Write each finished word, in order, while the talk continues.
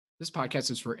This podcast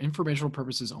is for informational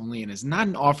purposes only and is not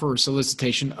an offer or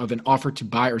solicitation of an offer to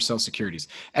buy or sell securities.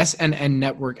 SNN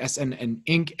Network, SNN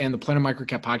Inc., and the Planet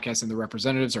Microcap Podcast and the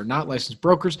representatives are not licensed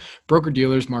brokers,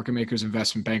 broker-dealers, market makers,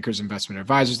 investment bankers, investment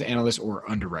advisors, analysts, or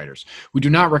underwriters. We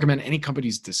do not recommend any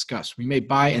companies discussed. We may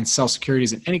buy and sell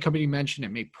securities in any company mentioned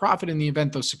and may profit in the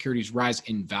event those securities rise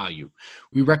in value.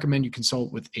 We recommend you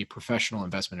consult with a professional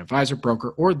investment advisor, broker,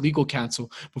 or legal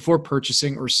counsel before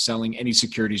purchasing or selling any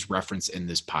securities referenced in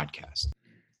this podcast.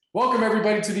 Welcome,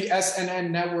 everybody, to the SNN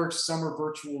Network Summer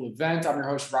Virtual Event. I'm your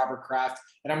host, Robert Kraft,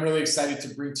 and I'm really excited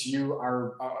to bring to you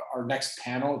our next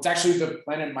panel. It's actually the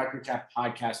Planet Microcap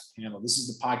Podcast panel. This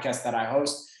is the podcast that I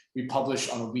host. We publish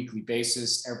on a weekly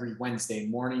basis every Wednesday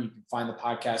morning. You can find the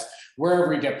podcast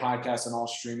wherever you get podcasts on all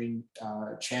streaming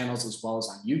channels, as well as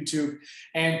on YouTube.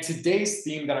 And today's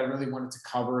theme that I really wanted to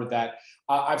cover that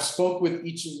I've spoke with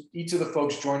each of the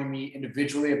folks joining me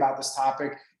individually about this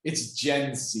topic. It's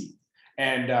Gen Z.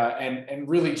 And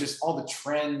really just all the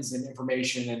trends and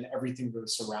information and everything really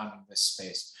surrounding this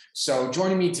space. So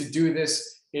joining me to do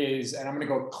this is, and I'm going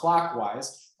to go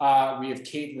clockwise, we have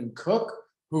Caitlin Cook,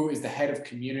 who is the head of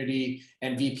community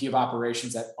and VP of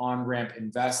operations at OnRamp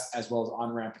Invest, as well as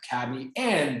OnRamp Academy,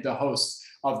 and the host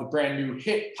of the brand new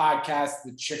hit podcast,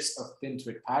 the Chicks of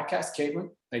FinTwit podcast. Caitlin,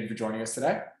 thank you for joining us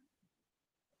today.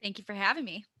 Thank you for having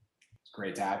me.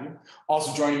 Great to have you.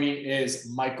 Also joining me is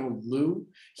Michael Liu.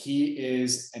 He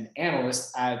is an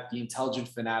analyst at the Intelligent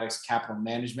Fanatics Capital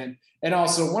Management and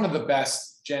also one of the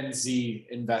best Gen Z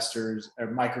investors or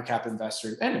microcap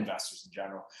investors and investors in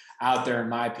general out there, in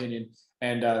my opinion.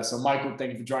 And so, Michael,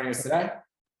 thank you for joining us today.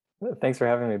 Thanks for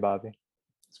having me, Bobby.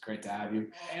 It's great to have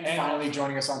you. And finally,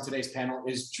 joining us on today's panel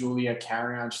is Julia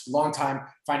Carrion. She's a longtime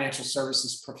financial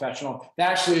services professional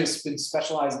that actually has been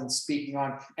specializing in speaking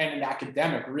on and an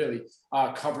academic, really,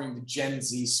 covering the Gen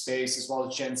Z space, as well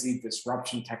as Gen Z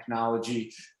disruption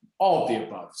technology, all of the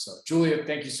above. So, Julia,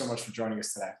 thank you so much for joining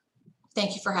us today.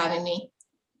 Thank you for having me.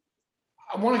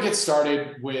 I want to get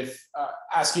started with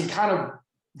asking kind of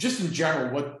just in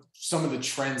general what some of the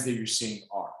trends that you're seeing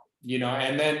are,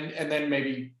 and then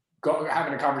maybe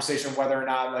having a conversation whether or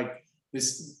not like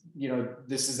this,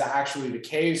 this is actually the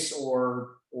case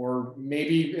or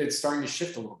maybe it's starting to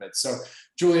shift a little bit. So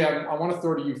Julia, I want to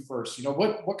throw to you first.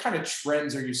 What kind of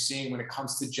trends are you seeing when it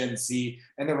comes to Gen Z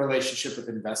and the relationship with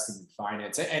investing in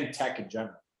finance and tech in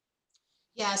general?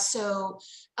 Yeah, so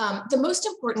the most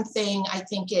important thing I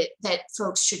think that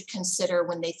folks should consider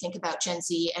when they think about Gen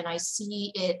Z, and I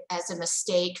see it as a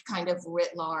mistake kind of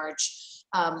writ large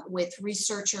with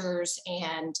researchers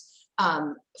and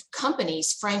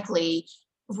companies, frankly,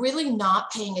 really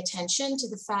not paying attention to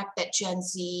the fact that Gen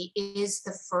Z is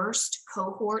the first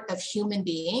cohort of human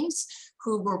beings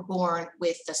who were born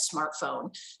with the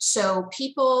smartphone. So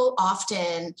people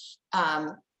often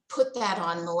put that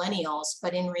on millennials,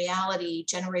 but in reality,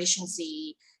 Generation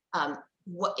Z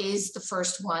what is the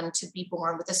first one to be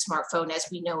born with a smartphone. As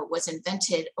we know, it was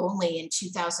invented only in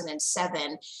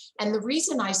 2007. And the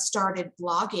reason I started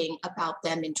blogging about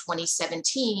them in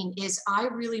 2017 is I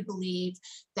really believe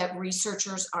that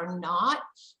researchers are not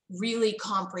really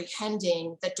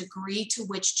comprehending the degree to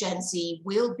which Gen Z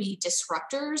will be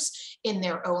disruptors in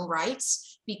their own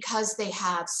rights because they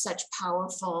have such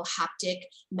powerful haptic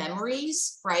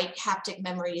memories, right? Haptic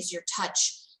memory is your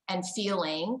touch and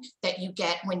feeling that you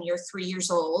get when you're 3 years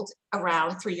old,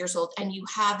 around 3 years old, and you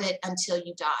have it until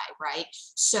you die, right?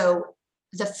 So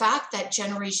the fact that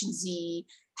Generation Z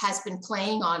has been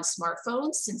playing on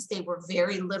smartphones since they were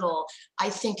very little, I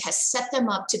think has set them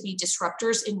up to be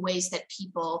disruptors in ways that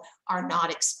people are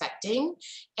not expecting.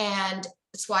 And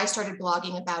that's why I started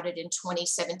blogging about it in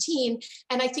 2017.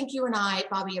 And I think you and I,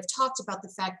 Bobby, have talked about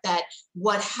the fact that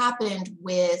what happened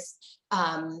with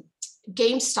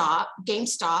GameStop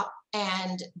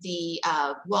and the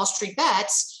Wall Street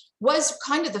bets was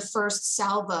kind of the first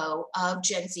salvo of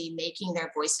Gen Z making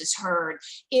their voices heard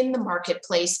in the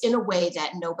marketplace in a way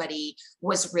that nobody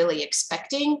was really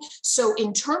expecting. So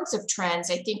in terms of trends,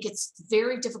 I think it's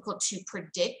very difficult to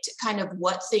predict kind of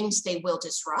what things they will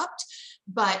disrupt,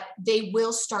 but they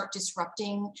will start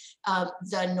disrupting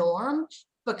the norm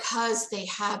because they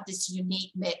have this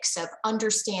unique mix of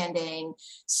understanding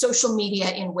social media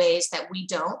in ways that we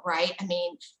don't, right? I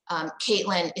mean,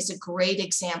 Caitlin is a great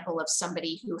example of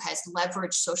somebody who has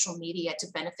leveraged social media to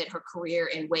benefit her career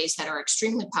in ways that are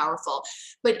extremely powerful.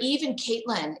 But even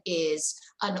Caitlin is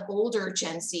an older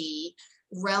Gen Z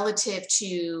relative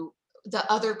to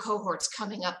the other cohorts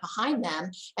coming up behind them.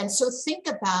 And so think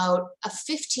about a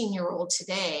 15-year-old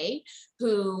today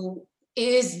who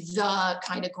is the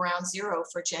kind of ground zero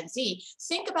for Gen Z.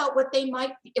 Think about what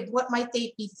might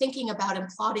they be thinking about and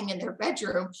plotting in their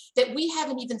bedroom that we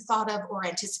haven't even thought of or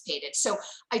anticipated. So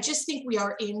I just think we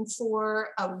are in for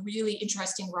a really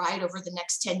interesting ride over the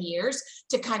next 10 years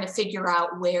to kind of figure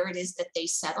out where it is that they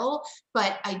settle.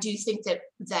 But I do think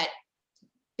that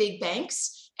big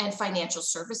banks and financial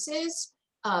services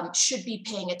should be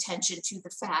paying attention to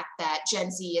the fact that Gen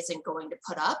Z isn't going to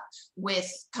put up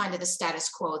with kind of the status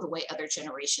quo the way other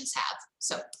generations have.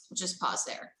 So we'll just pause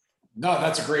there. No,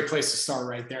 that's a great place to start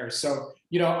right there. So,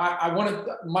 I wanted,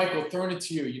 Michael, throwing it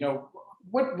to you,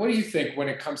 what do you think when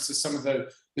it comes to some of the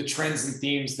trends and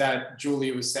themes that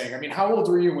Julia was saying? I mean, how old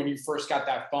were you when you first got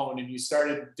that phone and you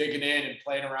started digging in and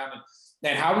playing around?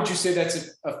 And how would you say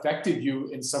that's affected you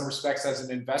in some respects as an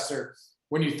investor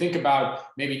when you think about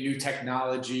maybe new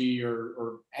technology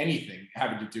or anything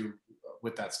having to do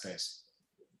with that space?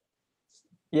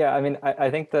 Yeah, I mean, I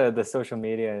think the social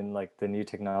media and like the new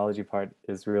technology part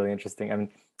is really interesting. I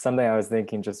mean, something I was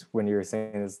thinking just when you were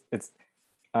saying is it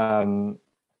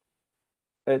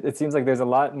seems like there's a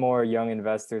lot more young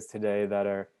investors today that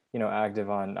are, active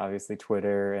on obviously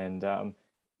Twitter and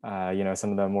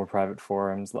some of the more private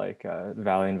forums like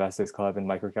Valley Investors Club and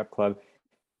Microcap Club.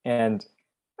 And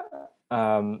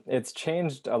it's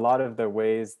changed a lot of the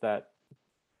ways that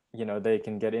they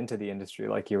can get into the industry,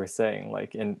 like you were saying,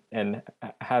 like and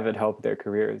have it help their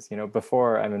careers.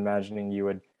 Before, I'm imagining you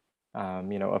would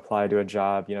apply to a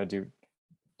job, do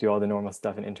all the normal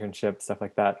stuff, and internship stuff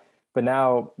like that. But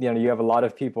now you have a lot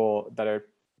of people that are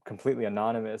completely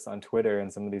anonymous on Twitter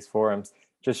and some of these forums,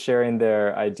 just sharing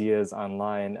their ideas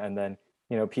online, and then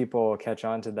people catch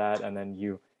on to that, and then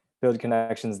you build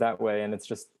connections that way, and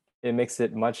it makes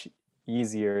it much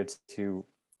easier to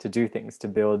do things, to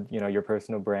build your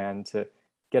personal brand, to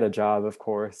get a job, of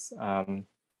course,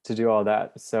 to do all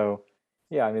that. So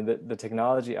yeah, I mean, the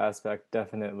technology aspect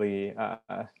definitely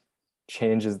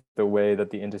changes the way that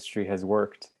the industry has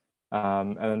worked.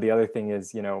 And then the other thing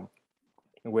is,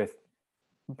 with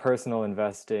personal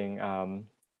investing,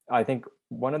 I think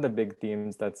one of the big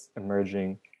themes that's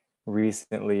emerging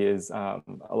recently is a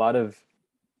lot of,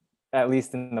 at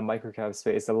least in the microcap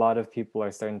space, a lot of people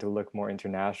are starting to look more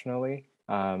internationally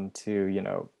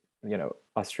to,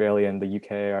 Australia and the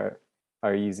UK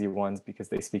are easy ones because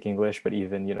they speak English, but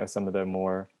even, some of the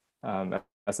more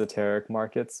esoteric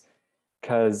markets.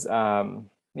 Because,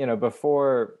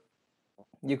 before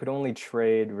you could only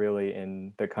trade really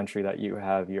in the country that you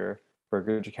have your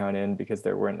brokerage account in, because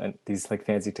there weren't these like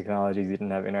fancy technologies. You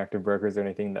didn't have interactive brokers or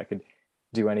anything that could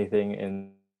do anything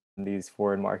in these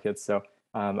foreign markets. So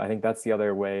I think that's the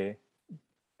other way,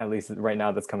 at least right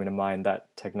now, that's coming to mind,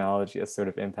 that technology has sort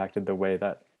of impacted the way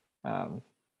that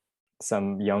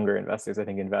some younger investors, I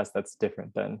think, invest. That's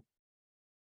different than,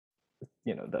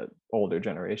 the older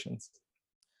generations.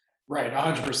 Right,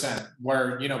 100%.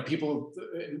 Where people,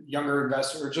 younger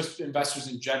investors, or just investors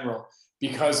in general,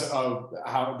 because of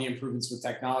how the improvements with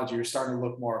technology, are starting to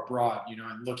look more abroad,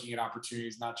 and looking at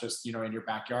opportunities not just in your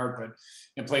backyard, but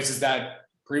in places that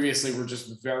previously were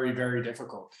just very, very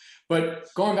difficult. But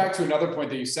going back to another point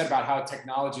that you said about how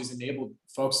technology has enabled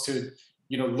folks to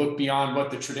look beyond what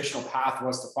the traditional path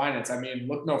was to finance. I mean,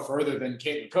 look no further than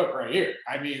Caitlin Cook right here.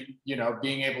 I mean,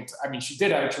 being able to, I mean, she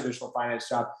did have a traditional finance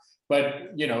job,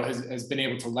 but has been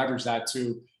able to leverage that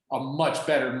to a much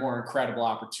better, more incredible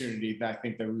opportunity that I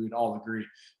think that we would all agree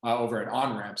over at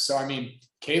OnRamp. So, I mean,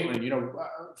 Caitlin,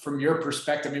 from your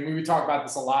perspective, I mean, we talk about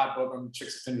this a lot, both on the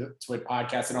Chicks Into It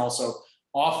podcast and also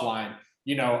offline,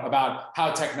 about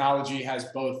how technology has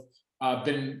both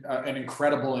been an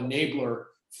incredible enabler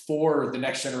for the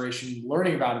next generation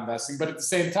learning about investing, but at the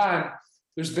same time,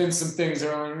 there's been some things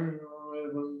that are,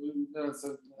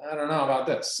 I don't know about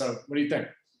this. So, what do you think?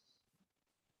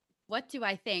 What do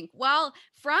I think? Well,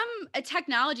 from a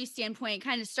technology standpoint,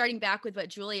 kind of starting back with what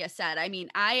Julia said, I mean,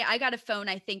 I got a phone,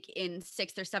 I think, in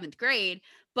 6th or 7th grade,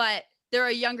 but there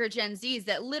are younger Gen Zs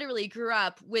that literally grew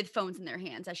up with phones in their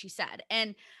hands, as she said.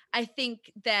 And I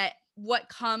think that what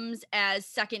comes as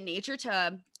second nature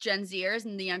to Gen Zers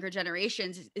and the younger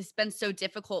generations has been so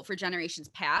difficult for generations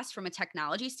past from a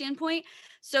technology standpoint.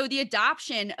 So the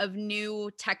adoption of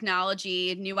new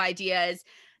technology, new ideas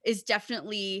is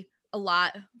definitely a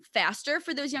lot faster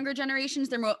for those younger generations.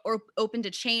 They're more open to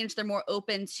change. They're more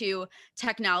open to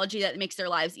technology that makes their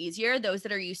lives easier. Those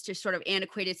that are used to sort of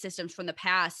antiquated systems from the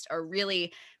past are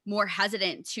really more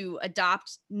hesitant to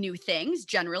adopt new things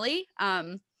generally.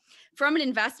 From an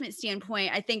investment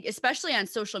standpoint, I think, especially on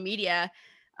social media,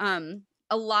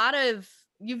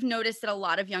 you've noticed that a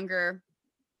lot of younger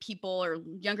people or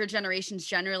younger generations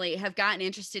generally have gotten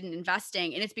interested in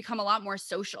investing, and it's become a lot more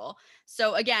social.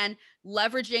 So again,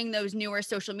 leveraging those newer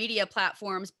social media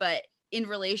platforms, but in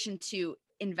relation to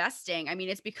investing, I mean,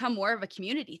 it's become more of a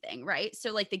community thing, right?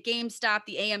 So like the GameStop,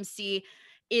 the AMC,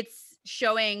 it's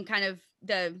showing kind of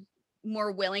the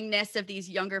more willingness of these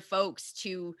younger folks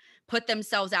to put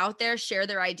themselves out there, share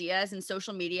their ideas, and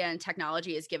social media and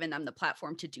technology has given them the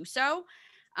platform to do so.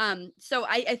 So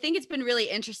I think it's been really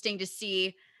interesting to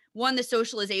see, one, the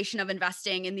socialization of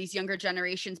investing in these younger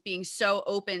generations being so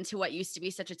open to what used to be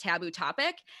such a taboo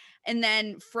topic. And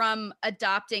then from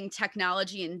adopting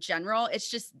technology in general, it's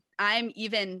just, I'm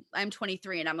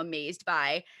 23 and I'm amazed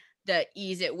by the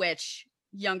ease at which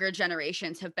younger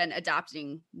generations have been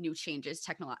adopting new changes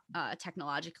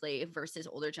technologically versus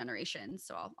older generations.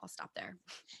 So I'll stop there.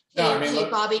 No, I Hey, mean, hey,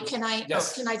 look- Bobby, can I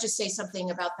Yes. can I just say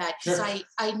something about that? Because Sure.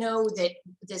 I know that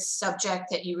this subject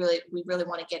that we really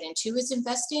want to get into is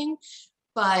investing,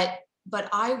 but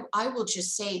I will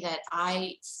just say that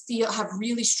I have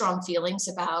really strong feelings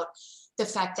about the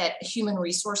fact that human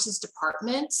resources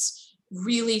departments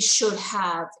really should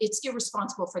have, it's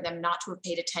irresponsible for them not to have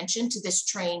paid attention to this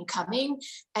train coming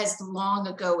as long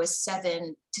ago as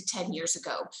 7 to 10 years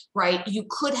ago, right? You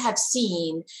could have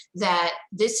seen that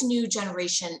this new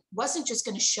generation wasn't just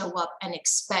going to show up and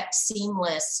expect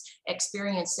seamless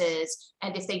experiences.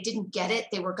 And if they didn't get it,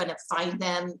 they were going to find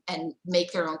them and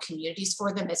make their own communities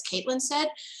for them, as Caitlin said.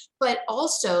 But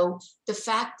also the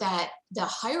fact that the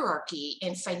hierarchy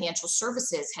in financial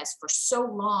services has for so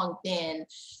long been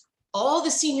all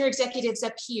the senior executives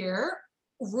up here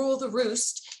rule the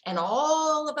roost and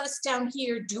all of us down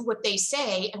here do what they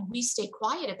say and we stay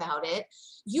quiet about it.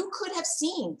 You could have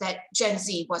seen that Gen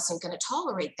Z wasn't going to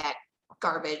tolerate that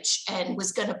garbage and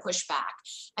was going to push back.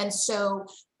 And so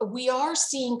we are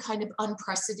seeing kind of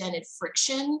unprecedented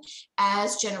friction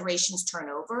as generations turn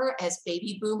over, as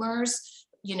baby boomers,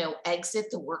 exit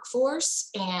the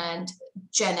workforce and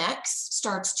Gen X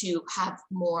starts to have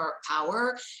more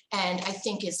power and I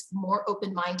think is more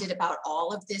open-minded about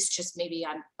all of this. Just maybe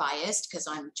I'm biased because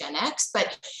I'm Gen X,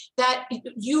 but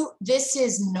this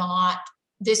is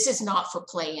not for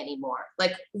play anymore.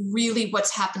 Like really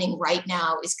what's happening right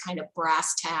now is kind of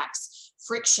brass tacks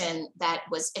friction that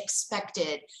was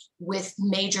expected with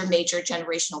major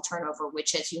generational turnover,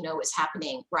 which, as you know, is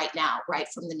happening right now, right?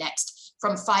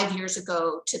 From 5 years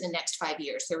ago to the next 5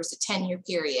 years, there was a 10-year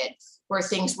period where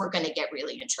things were going to get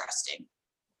really interesting.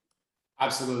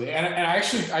 Absolutely. And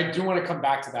I do want to come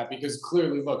back to that because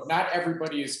clearly, look, not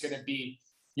everybody is going to be,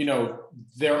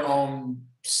 their own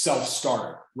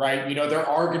self-starter, right? There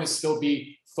are going to still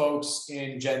be folks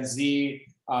in Gen Z,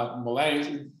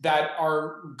 millennials that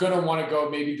are going to want to go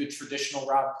maybe the traditional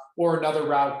route or another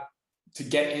route to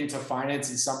get into finance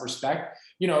in some respect,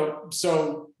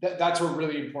 so that's a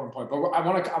really important point. But I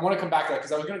want to come back to that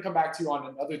because I was going to come back to you on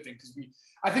another thing because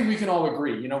I think we can all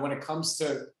agree, when it comes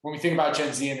to when we think about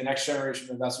Gen Z and the next generation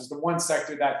of investors, the one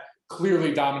sector that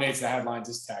clearly dominates the headlines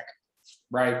is tech,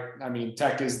 right? I mean,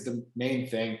 tech is the main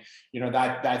thing,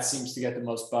 that seems to get the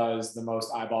most buzz, the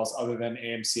most eyeballs, other than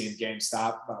AMC and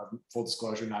GameStop. Full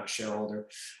disclosure, not a shareholder,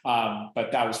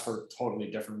 but that was for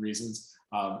totally different reasons.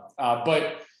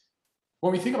 But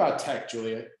when we think about tech,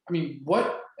 Julia, I mean,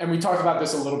 and we talked about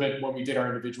this a little bit when we did our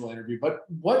individual interview, but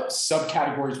what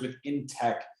subcategories within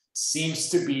tech seems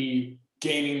to be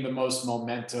gaining the most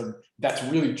momentum that's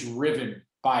really driven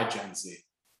by Gen Z?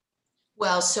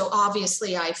 Well, so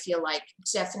obviously I feel like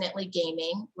definitely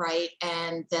gaming, right?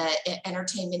 And the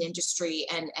entertainment industry.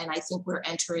 And I think we're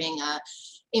entering a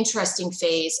interesting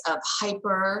phase of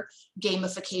hyper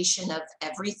gamification of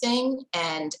everything.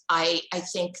 And I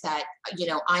think that,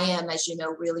 I am, as you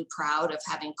know, really proud of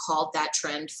having called that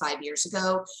trend 5 years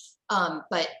ago.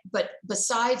 But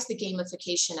besides the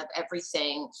gamification of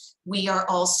everything, we are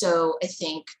also, I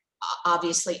think,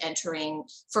 obviously entering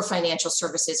for financial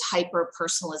services hyper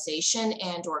personalization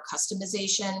and or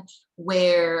customization,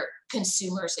 where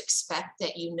consumers expect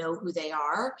that you know who they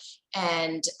are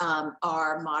and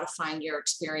are modifying your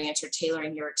experience or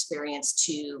tailoring your experience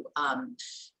to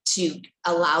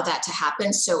allow that to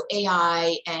happen. So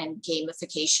AI and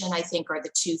gamification, I think, are the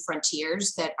two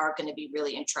frontiers that are going to be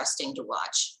really interesting to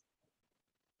watch.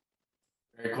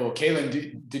 Very cool.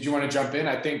 Caitlin, did you want to jump in?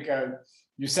 I think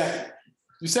you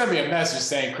sent me a message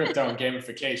saying crypto and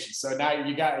gamification. So now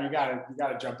you got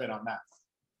to jump in on that.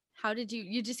 How did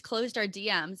you just closed our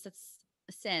DMs? That's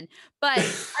a sin. But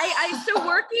so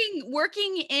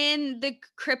working in the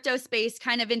crypto space,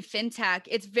 kind of in fintech,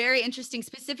 it's very interesting,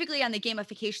 specifically on the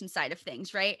gamification side of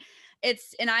things, right?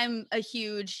 And I'm a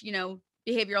huge,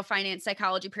 behavioral finance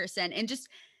psychology person, and just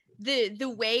the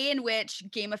way in which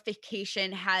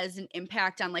gamification has an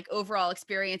impact on like overall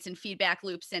experience and feedback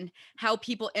loops and how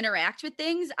people interact with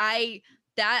things, I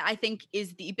think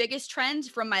is the biggest trend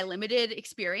from my limited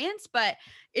experience. But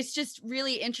it's just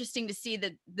really interesting to see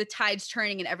the tides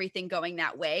turning and everything going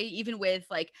that way. Even with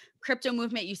like crypto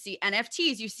movement, you see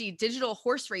NFTs, you see digital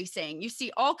horse racing, you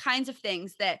see all kinds of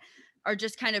things that are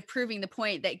just kind of proving the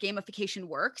point that gamification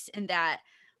works, and that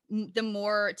the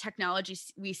more technology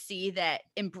we see that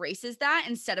embraces that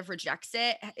instead of rejects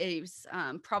it is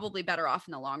probably better off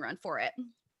in the long run for it.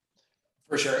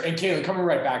 For sure. And Caitlin, coming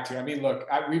right back to you. I mean, look,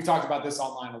 we've talked about this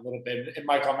online a little bit. And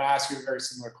Michael, I'm going to ask you a very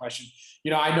similar question.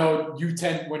 I know you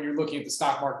tend, when you're looking at the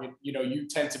stock market, you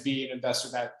tend to be an investor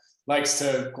that likes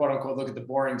to quote unquote look at the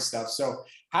boring stuff. So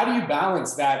how do you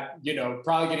balance that,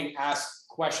 probably getting asked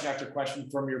question after question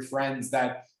from your friends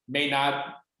that may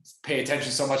not pay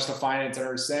attention so much to finance and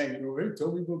are saying, hey,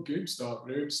 tell me about GameStop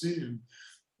and AMC and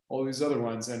all these other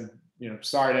ones. And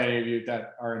sorry to any of you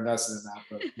that are invested in that,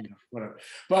 but whatever.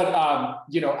 But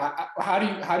how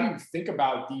do you think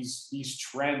about these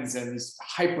trends and this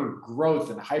hyper growth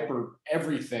and hyper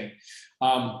everything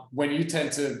when you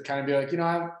tend to kind of be like,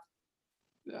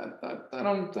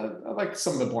 I like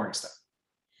some of the boring stuff.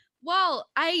 Well,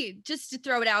 just to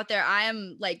throw it out there, I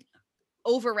am like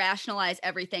over rationalize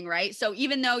everything, right? So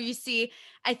even though you see,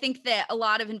 I think that a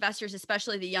lot of investors,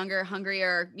 especially the younger,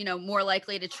 hungrier, more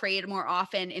likely to trade more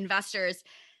often investors,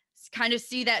 kind of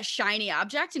see that shiny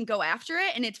object and go after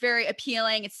it. And it's very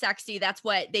appealing. It's sexy. That's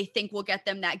what they think will get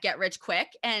them that get rich quick.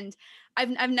 And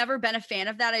I've never been a fan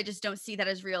of that. I just don't see that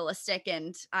as realistic.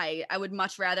 And I would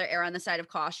much rather err on the side of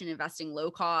caution, investing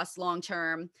low cost, long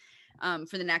term,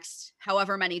 for the next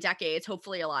however many decades,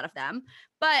 hopefully a lot of them.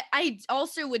 But I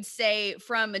also would say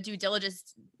from a due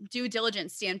diligence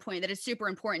standpoint that it's super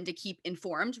important to keep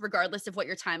informed, regardless of what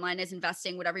your timeline is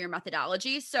investing, whatever your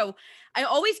methodology. So I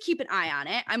always keep an eye on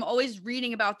it. I'm always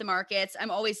reading about the markets.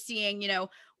 I'm always seeing,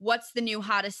 what's the new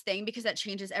hottest thing, because that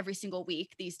changes every single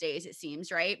week these days, it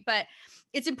seems, right? But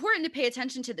it's important to pay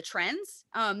attention to the trends.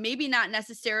 Maybe not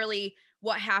necessarily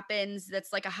what happens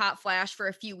that's like a hot flash for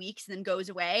a few weeks and then goes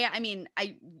away. I mean,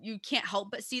 you can't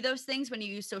help but see those things when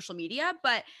you use social media,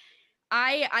 but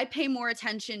I pay more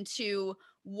attention to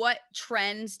what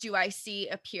trends do I see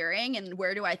appearing and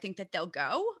where do I think that they'll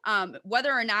go.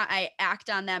 Whether or not I act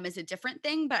on them is a different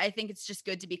thing, but I think it's just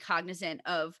good to be cognizant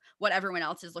of what everyone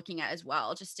else is looking at as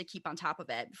well, just to keep on top of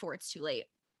it before it's too late.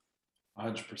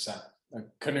 100%. I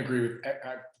couldn't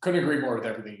agree more with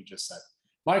everything you just said.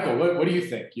 Michael, what do you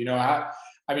think?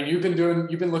 I mean, you've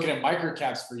been looking at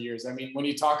microcaps for years. I mean, when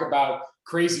you talk about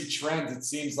crazy trends, it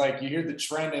seems like you hear the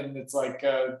trend and it's like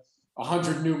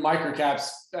 100 new microcaps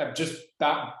have just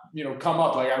come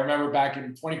up. Like I remember back in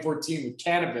 2014 with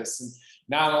cannabis, and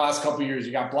now in the last couple of years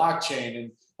you got blockchain.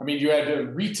 And I mean, you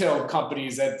had retail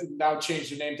companies that now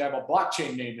changed their name to have a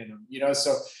blockchain name in them.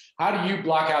 So how do you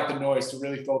block out the noise to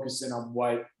really focus in on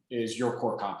what is your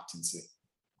core competency?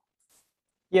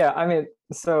 Yeah, I mean,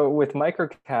 so with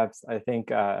microcaps, I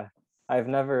think I've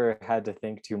never had to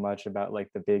think too much about like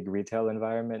the big retail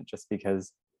environment, just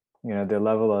because, the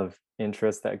level of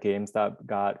interest that GameStop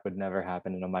got would never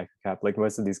happen in a microcap. Like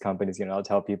most of these companies, I'll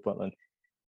tell people, and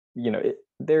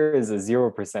there is a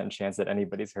 0% chance that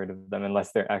anybody's heard of them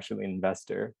unless they're actually an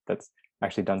investor that's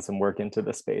actually done some work into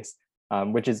the space,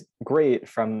 which is great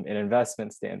from an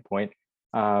investment standpoint.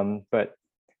 But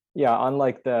yeah,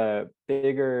 unlike the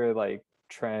bigger like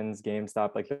trends,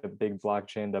 GameStop, like the big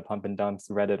blockchain, the pump and dumps,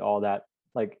 Reddit, all that,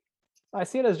 like I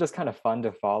see it as just kind of fun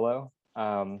to follow.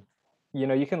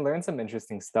 You can learn some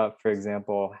interesting stuff. For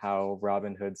example, how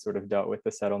Robinhood sort of dealt with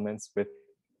the settlements with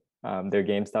their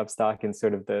GameStop stock and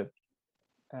sort of the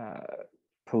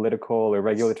political or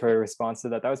regulatory response to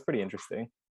that. That was pretty interesting.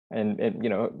 And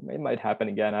it might happen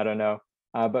again, I don't know.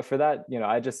 But for that,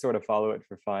 I just sort of follow it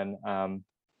for fun.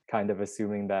 Kind of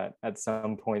assuming that at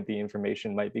some point the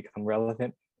information might become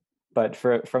relevant. But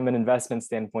from an investment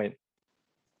standpoint,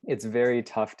 it's very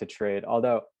tough to trade.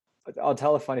 Although I'll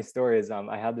tell a funny story is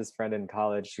I had this friend in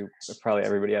college who, probably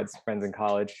everybody had friends in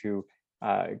college who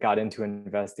got into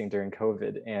investing during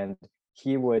COVID, and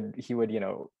he would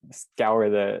scour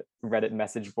the Reddit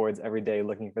message boards every day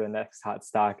looking for the next hot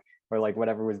stock or like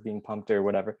whatever was being pumped or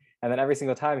whatever. And then every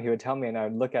single time he would tell me, and I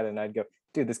would look at it and I'd go,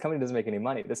 dude, this company doesn't make any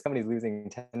money. This company's losing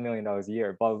 $10 million a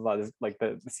year, blah, blah, blah. This, like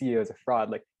the CEO is a fraud,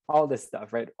 like all this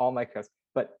stuff, right? All micros.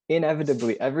 But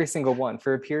inevitably, every single one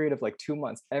for a period of like 2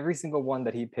 months, every single one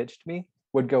that he pitched me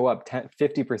would go up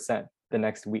 50% the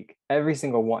next week. Every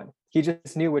single one. He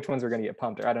just knew which ones were going to get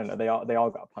pumped, or I don't know. They all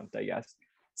got pumped, I guess.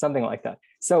 Something like that.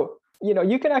 So,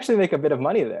 you can actually make a bit of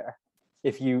money there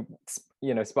if you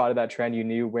spotted that trend, you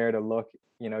knew where to look,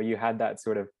 you had that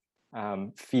sort of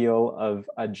feel of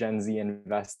a Gen Z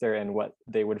investor and what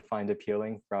they would find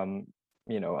appealing from,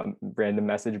 random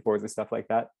message boards and stuff like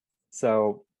that.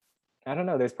 So I don't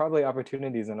know, there's probably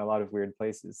opportunities in a lot of weird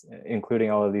places, including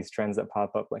all of these trends that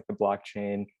pop up, like the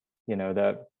blockchain,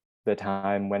 the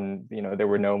time when, there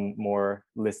were no more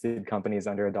listed companies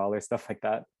under $1, stuff like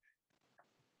that.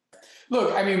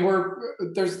 Look, I mean,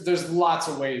 there's lots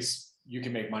of ways you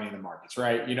can make money in the markets,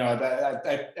 right?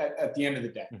 At the end of the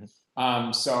day.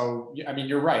 Mm-hmm. So, I mean,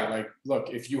 you're right. Like, look,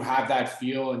 if you have that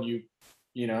feel and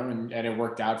and it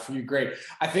worked out for you, great.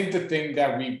 I think the thing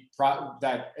that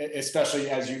that especially,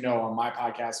 as you know, on my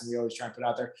podcast, and we always try and put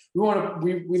out there,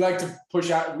 we like to push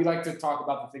out, we like to talk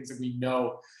about the things that we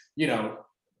know,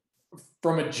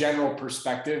 from a general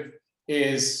perspective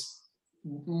is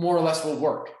more or less will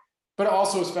work. But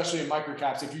also, especially in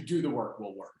microcaps, if you do the work,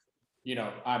 will work.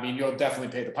 I mean, you'll definitely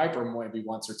pay the piper maybe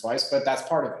once or twice, but that's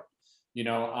part of it.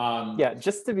 Yeah,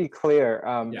 just to be clear,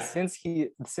 Yeah.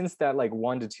 since that like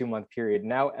 1 to 2 month period,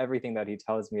 now everything that he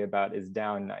tells me about is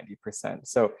down 90%.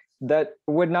 So that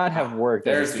would not have worked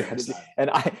as a strategy. And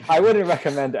I wouldn't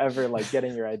recommend ever like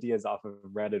getting your ideas off of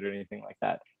Reddit or anything like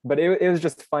that. But it was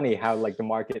just funny how like the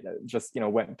market just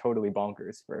went totally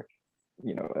bonkers for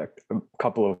a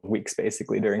couple of weeks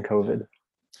basically during COVID.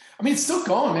 I mean, it's still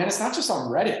going, man. It's not just on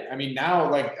Reddit. I mean, now,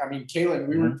 Caitlin,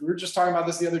 we were just talking about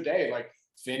this the other day, like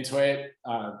FinTwit.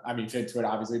 FinTwit,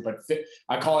 obviously, but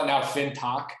I call it now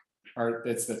FinTalk, or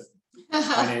it's the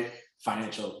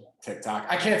financial TikTok.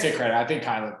 I can't take credit. I think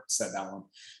Kyla said that one.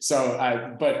 So,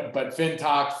 but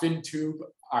FinTalk, FinTube.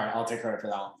 All right, I'll take credit for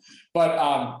that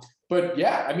one. But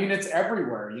yeah, I mean, it's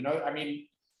everywhere. I mean,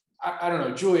 I don't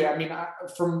know, Julia. I mean,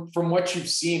 from what you've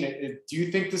seen, do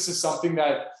you think this is something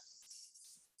that?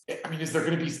 I mean, is there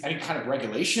going to be any kind of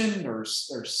regulation or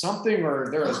something, or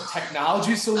there a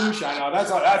technology solution? I know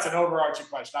that's an overarching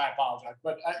question. I apologize,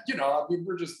 but I mean,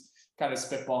 we're just kind of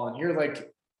spitballing here.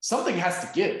 Like something has to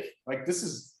give. Like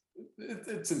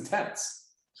it's intense.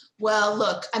 Well,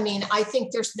 look, I mean, I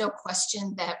think there's no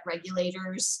question that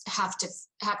regulators have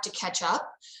to catch up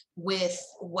with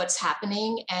what's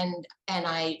happening, and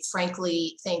I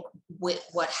frankly think with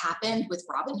what happened with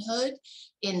Robinhood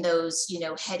in those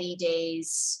heady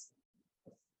days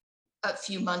a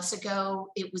few months ago,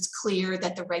 it was clear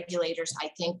that the regulators, I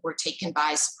think, were taken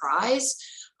by surprise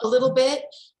a little bit.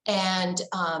 And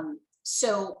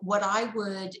so what I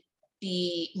would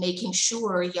be making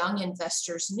sure young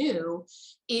investors knew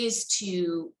is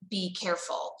to be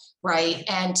careful, right?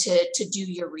 And to do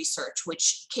your research,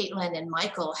 which Caitlin and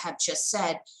Michael have just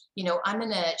said. I'm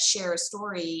going to share a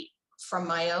story from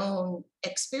my own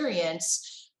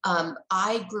experience.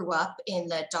 I grew up in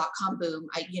the dot-com boom.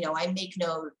 I make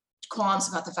no qualms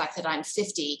about the fact that I'm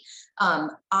 50.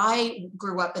 I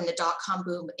grew up in the dot-com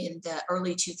boom in the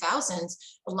early 2000s.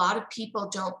 A lot of people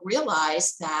don't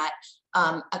realize that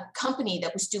a company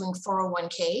that was doing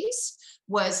 401ks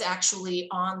was actually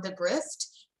on the grift.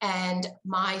 And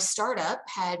my startup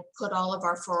had put all of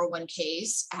our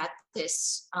 401ks at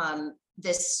this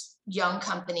young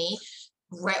company.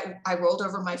 I rolled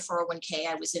over my 401k.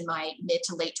 I was in my mid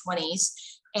to late 20s,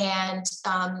 and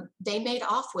they made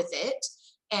off with it.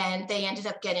 And they ended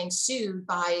up getting sued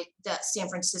by the San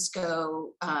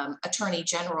Francisco Attorney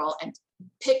General, and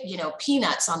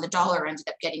peanuts on the dollar ended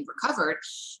up getting recovered.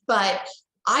 But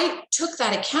I took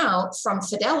that account from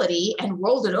Fidelity and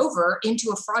rolled it over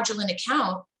into a fraudulent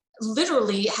account,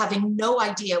 literally having no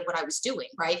idea what I was doing,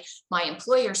 right? My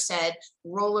employer said,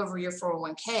 roll over your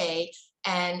 401k.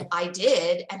 And I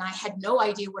did, and I had no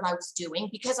idea what I was doing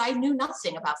because I knew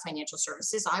nothing about financial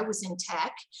services. I was in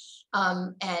tech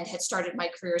and had started my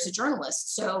career as a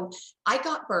journalist. So I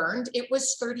got burned. It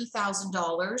was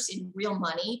 $30,000 in real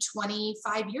money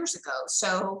 25 years ago.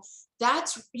 So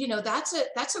that's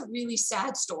a really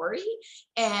sad story.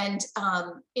 And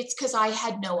it's because I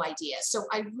had no idea. So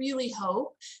I really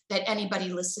hope that anybody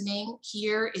listening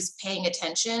here is paying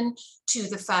attention to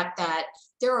the fact that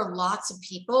there are lots of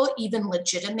people, even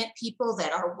legitimate people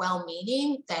that are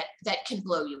well-meaning, that can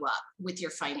blow you up with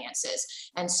your finances.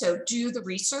 And so do the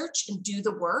research and do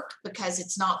the work, because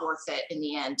it's not worth it in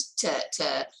the end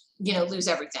to lose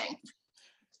everything.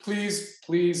 Please,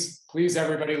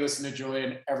 everybody listen to Julia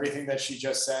and everything that she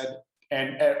just said.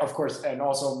 And of course, and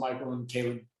also Michael and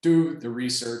Caleb, do the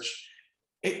research.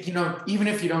 Even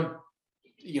if you don't,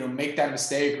 make that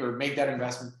mistake or make that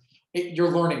investment,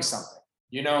 you're learning something.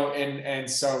 And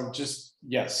so just,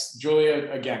 yes, Julia,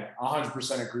 again,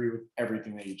 100% agree with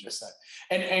everything that you just said.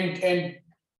 And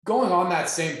going on that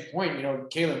same point,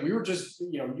 Caitlin, we were just,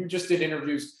 you just did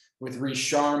interviews with Reece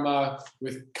Sharma,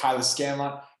 with Kyla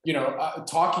Scanlon.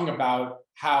 talking about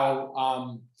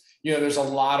how, there's a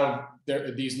lot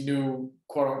of these new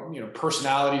quote,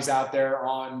 personalities out there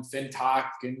on FinTalk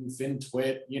and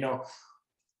FinTwit,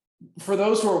 for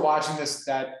those who are watching this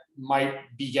that might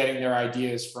be getting their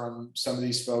ideas from some of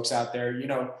these folks out there,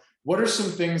 what are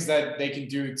some things that they can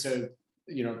do to,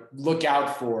 look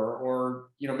out for, or,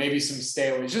 maybe some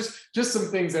stay away, just some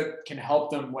things that can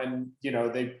help them when,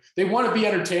 they want to be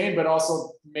entertained, but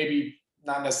also maybe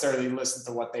not necessarily listen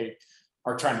to what they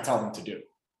are trying to tell them to do.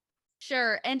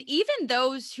 Sure. And even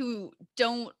those who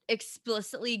don't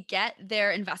explicitly get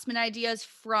their investment ideas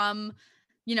from,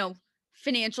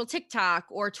 financial TikTok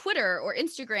or Twitter or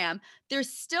Instagram, there's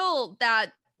still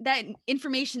that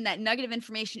information, that nugget of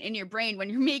information in your brain when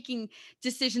you're making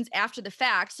decisions after the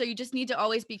fact. So you just need to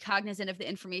always be cognizant of the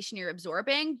information you're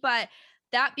absorbing. But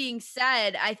that being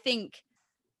said, I think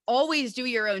always do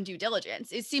your own due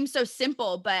diligence. It seems so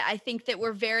simple, but I think that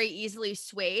we're very easily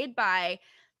swayed by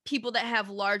people that have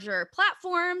larger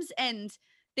platforms, and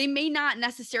they may not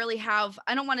necessarily have,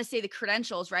 I don't want to say the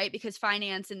credentials, right? Because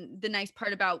finance, and the nice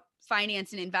part about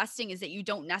finance and investing is that you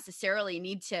don't necessarily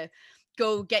need to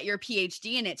go get your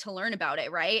PhD in it to learn about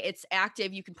it, right? It's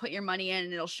active. You can put your money in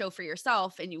and it'll show for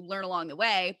yourself and you learn along the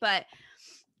way. But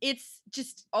it's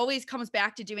just always comes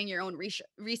back to doing your own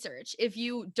research. If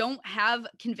you don't have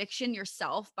conviction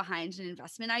yourself behind an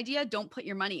investment idea, don't put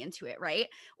your money into it, right?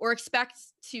 Or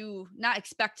not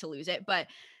expect to lose it, but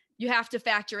you have to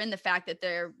factor in the fact that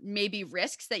there may be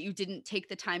risks that you didn't take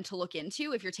the time to look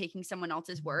into if you're taking someone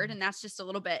else's word. And that's just a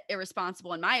little bit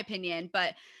irresponsible in my opinion,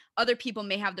 but other people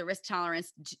may have the risk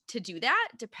tolerance to do that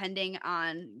depending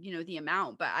on, the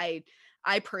amount. But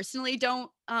I personally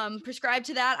don't prescribe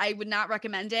to that. I would not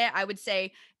recommend it. I would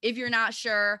say if you're not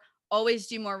sure, always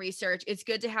do more research. It's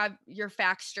good to have your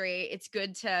facts straight. It's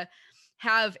good to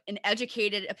have an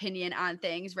educated opinion on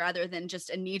things rather than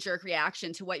just a knee-jerk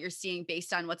reaction to what you're seeing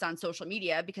based on what's on social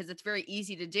media, because it's very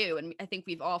easy to do. And I think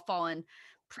we've all fallen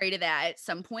prey to that at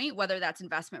some point, whether that's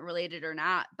investment related or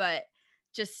not. But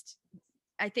just,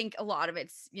 I think a lot of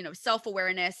it's,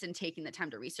 self-awareness and taking the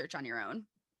time to research on your own.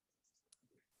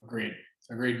 Agreed.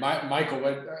 Michael,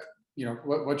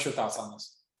 what's your thoughts on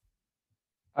this?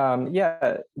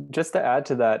 Yeah, just to add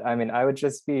to that, I mean, I would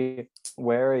just be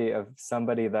wary of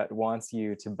somebody that wants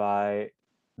you to buy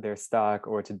their stock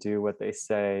or to do what they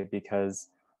say, because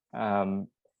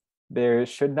they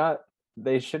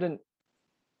shouldn't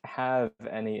have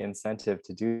any incentive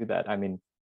to do that. I mean,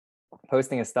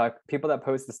 people that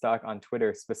post the stock on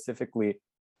Twitter specifically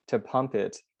to pump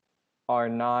it are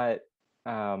not,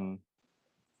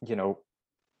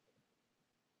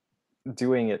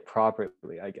 doing it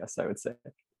properly, I guess I would say.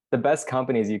 The best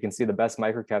companies you can see, the best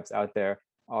microcaps out there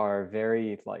are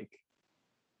very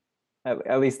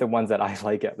at least the ones that I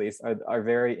like are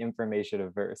very information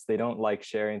averse. They don't like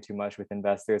sharing too much with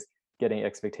investors, getting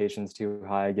expectations too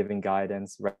high, giving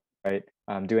guidance, right?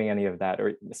 Doing any of that,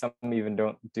 or some even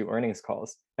don't do earnings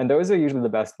calls. And those are usually the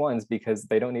best ones because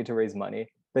they don't need to raise money.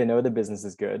 They know the business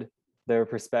is good. Their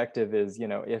perspective is,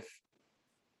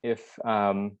 if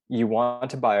you want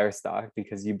to buy our stock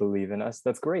because you believe in us,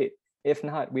 that's great. If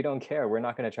not, we don't care. We're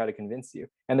not going to try to convince you.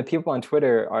 And the people on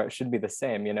Twitter should be the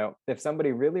same. If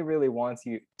somebody really, really wants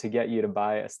you to get you to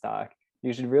buy a stock,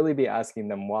 you should really be asking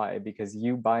them why, because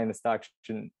you buying the stock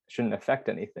shouldn't affect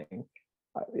anything,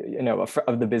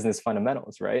 of the business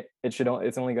fundamentals, right? It's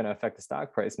only going to affect the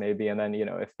stock price maybe. And then,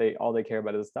 if all they care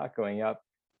about is the stock going up,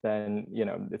 then,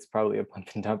 it's probably a pump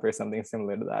and dump or something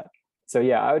similar to that. So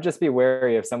yeah, I would just be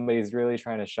wary if somebody's really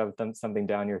trying to shove something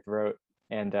down your throat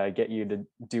and get you to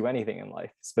do anything in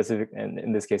life, and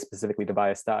in this case, specifically to buy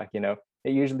a stock. It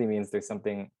usually means there's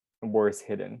something worse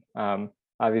hidden.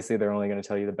 Obviously, they're only going to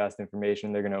tell you the best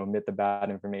information. They're going to omit the bad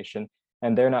information,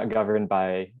 and they're not governed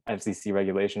by FCC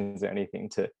regulations or anything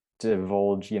to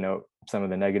divulge, some of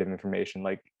the negative information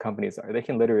like companies are. They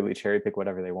can literally cherry pick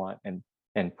whatever they want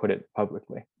and put it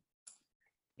publicly.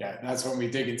 Yeah, that's when we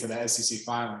dig into the SEC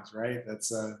filings, right?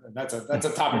 That's a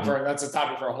topic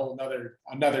for a whole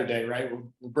another day, right?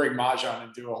 We'll bring Maj on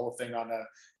and do a whole thing on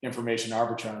information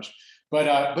arbitrage. But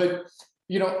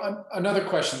another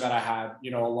question that I had,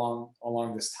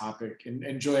 along this topic,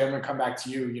 and Julie, I'm going to come back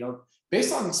to you.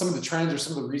 Based on some of the trends or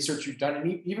some of the research you've done,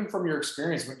 and even from your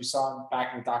experience when you saw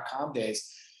back in the .com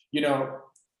days,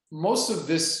 most of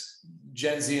this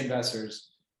Gen Z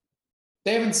investors,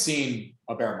 they haven't seen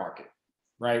a bear market.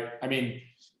 Right. I mean,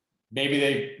 maybe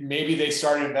they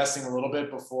started investing a little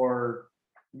bit before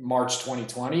March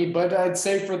 2020, but I'd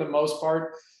say for the most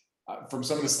part, from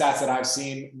some of the stats that I've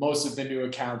seen, most of the new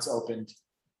accounts opened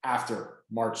after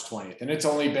March 20th, and it's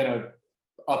only been an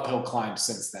uphill climb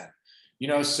since then.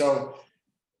 So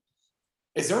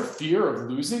is there fear of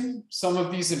losing some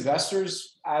of these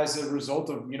investors as a result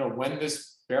of, when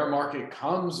this bear market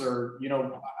comes, or,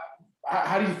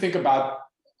 how do you think about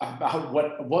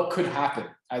what could happen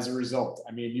as a result?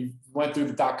 I mean, you went through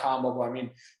the dot-com bubble. I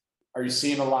mean, are you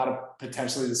seeing a lot of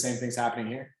potentially the same things happening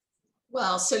here?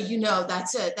 Well, so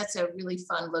that's a really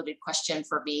fun loaded question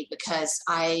for me, because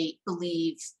I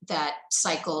believe that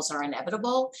cycles are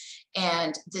inevitable,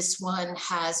 and this one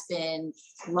has been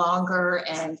longer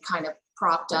and kind of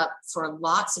propped up for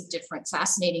lots of different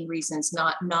fascinating reasons,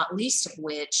 not least of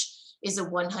which is a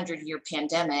 100-year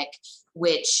pandemic.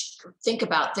 Which, think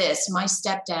about this, my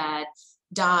stepdad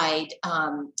died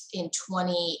in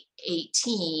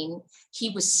 2018. He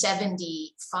was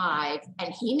 75,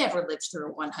 and he never lived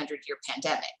through a 100-year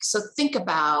pandemic. So think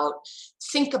about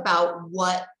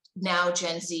what now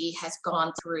Gen Z has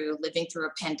gone through, living through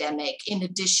a pandemic, in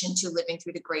addition to living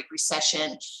through the Great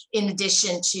Recession, in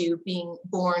addition to being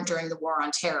born during the War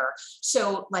on Terror.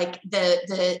 So like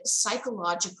the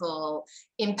psychological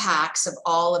impacts of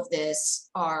all of this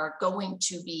are going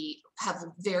to have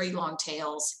very long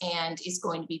tails, and is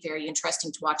going to be very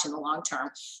interesting to watch in the long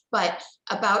term. But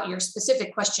about your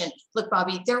specific question, look,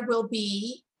 Bobby, there will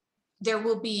be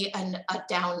a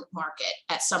down market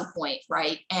at some point,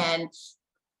 right? And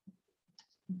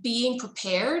being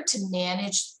prepared to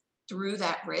manage through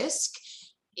that risk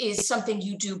is something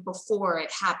you do before it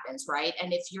happens, right?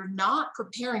 And if you're not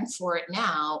preparing for it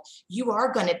now, you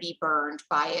are going to be burned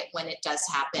by it when it does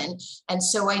happen. And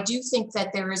so I do think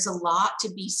that there is a lot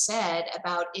to be said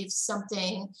about, if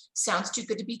something sounds too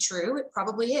good to be true, it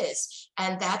probably is.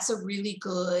 And that's a really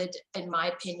good, in my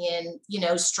opinion,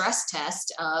 stress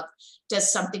test of,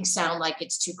 does something sound like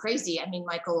it's too crazy? I mean,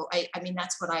 Michael, I mean,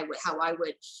 that's how I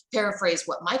would paraphrase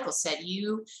what Michael said.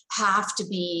 You have to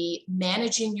be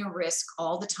managing your risk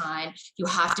all the time. You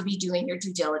have to be doing your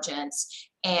due diligence.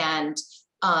 And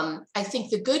I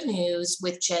think the good news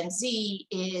with Gen Z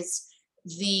is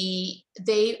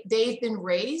they've been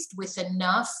raised with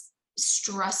enough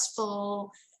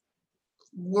stressful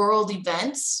world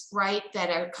events, right, that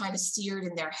are kind of seared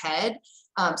in their head.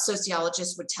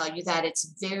 Sociologists would tell you that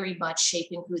it's very much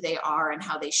shaping who they are and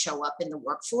how they show up in the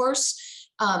workforce.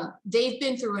 They've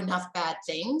been through enough bad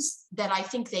things that I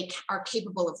think they are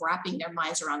capable of wrapping their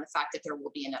minds around the fact that there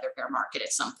will be another bear market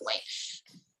at some point.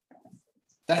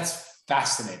 That's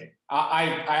fascinating.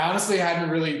 I honestly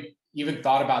hadn't really even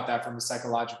thought about that from a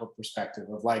psychological perspective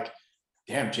of like,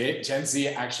 damn, Gen Z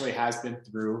actually has been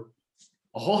through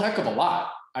a whole heck of a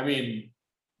lot. I mean,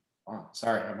 wow,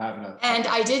 sorry, I'm having a. And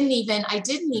I didn't even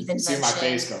see mention my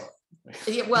face go.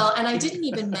 Well, and I didn't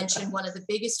even mention one of the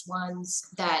biggest ones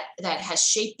that has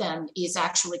shaped them is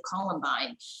actually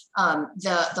Columbine.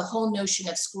 The whole notion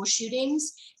of school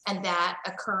shootings and that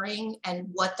occurring, and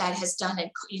what that has done,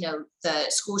 and the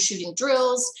school shooting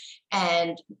drills,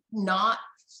 and not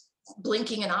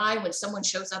blinking an eye when someone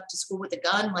shows up to school with a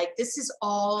gun. Like, this is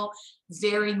all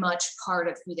very much part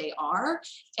of who they are.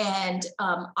 And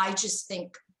I just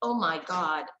think, oh my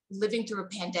God, living through a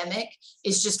pandemic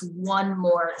is just one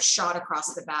more shot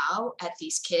across the bow at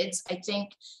these kids. I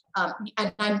think,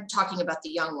 and I'm talking about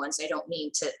the young ones, I don't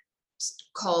mean to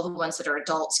call the ones that are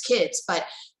adults kids, but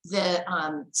the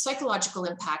psychological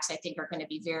impacts, I think, are going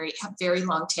to have very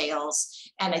long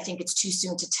tails. And I think it's too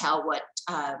soon to tell what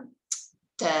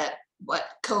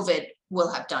COVID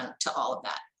will have done to all of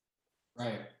that.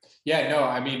 Right. Yeah, no,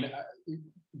 I mean,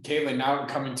 Caitlin, now I'm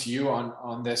coming to you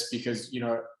on this, because,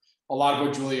 a lot of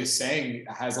what Julia is saying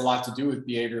has a lot to do with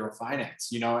behavioral finance,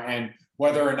 and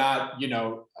whether or not,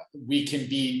 we can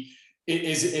be,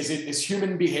 is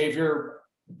human behavior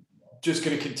just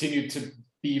going to continue to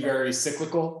be very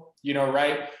cyclical,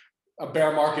 right? A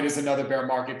bear market is another bear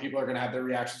market. People are going to have their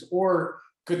reactions. Or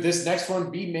could this next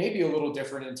one be maybe a little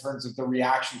different in terms of the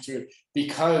reaction to it,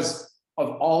 because of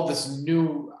all this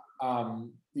new,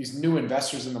 these new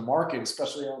investors in the market,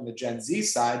 especially on the Gen Z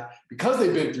side, because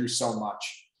they've been through so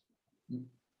much.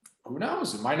 Who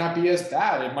knows? It might not be as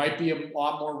bad. It might be a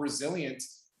lot more resilient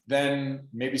than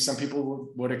maybe some people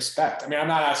would expect. I mean, I'm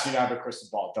not asking you to have a crystal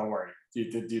ball. Don't worry,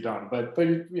 you don't. But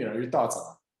your thoughts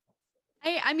on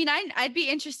it. I mean, I'd be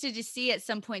interested to see at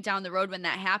some point down the road when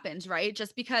that happens, right?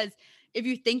 Just because if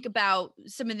you think about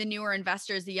some of the newer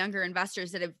investors, the younger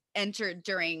investors that have entered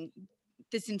during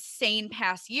this insane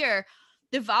past year,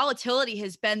 the volatility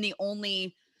has been the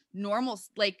only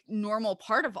normal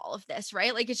part of all of this,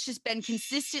 right? Like, it's just been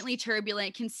consistently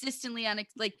turbulent, consistently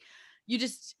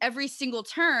every single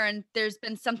turn, there's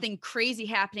been something crazy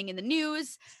happening in the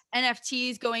news,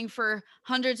 NFTs going for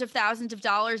hundreds of thousands of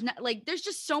dollars. Like, there's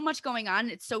just so much going on.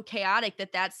 It's so chaotic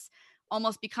that's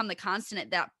almost become the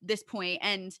constant at this point.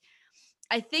 And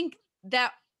I think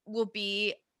that will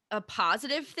be a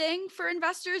positive thing for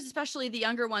investors, especially the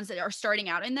younger ones that are starting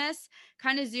out in this.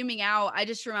 Kind of zooming out, I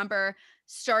just remember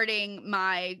starting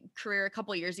my career a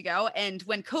couple of years ago, and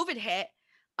when COVID hit,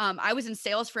 I was in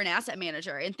sales for an asset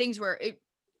manager, and things were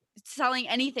selling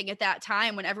anything at that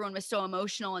time when everyone was so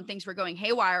emotional and things were going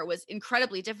haywire was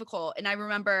incredibly difficult. And I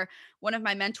remember one of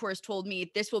my mentors told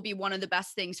me, this will be one of the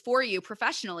best things for you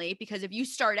professionally, because if you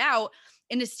start out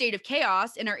in a state of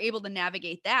chaos and are able to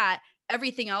navigate that,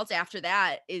 everything else after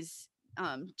that is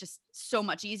just so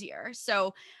much easier.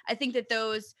 So I think that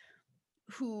those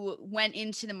who went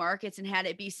into the markets and had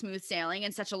it be smooth sailing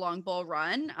and such a long bull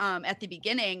run at the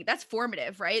beginning, that's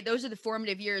formative, right? Those are the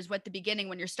formative years at the beginning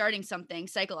when you're starting something,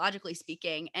 psychologically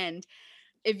speaking. And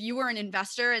if you were an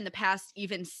investor in the past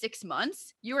even 6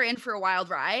 months, you were in for a wild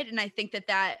ride. And I think that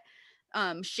that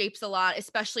shapes a lot,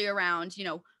 especially around,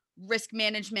 risk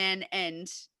management and,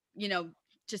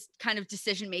 just kind of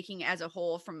decision making as a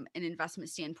whole from an investment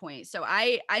standpoint. So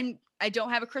I don't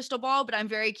have a crystal ball, but I'm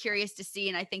very curious to see.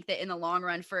 And I think that in the long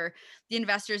run, for the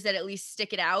investors that at least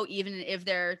stick it out, even if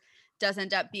there does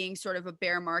end up being sort of a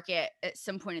bear market at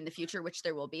some point in the future, which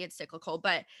there will be, it's cyclical,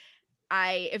 but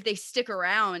if they stick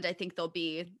around, I think they'll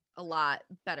be a lot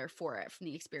better for it from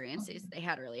the experiences they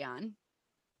had early on.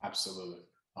 Absolutely,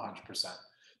 100%.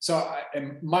 So,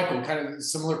 and Michael, kind of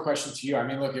similar question to you. I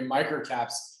mean, look, in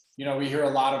microcaps, we hear a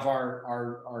lot of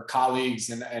our colleagues,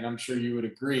 and I'm sure you would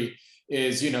agree,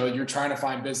 is, you're trying to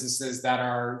find businesses that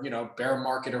are, bear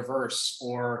market averse,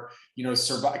 or,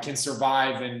 can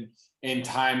survive in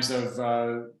times of,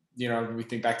 we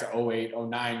think back to 08,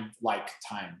 09 like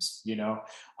times,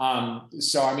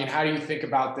 So, I mean, how do you think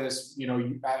about this?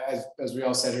 As we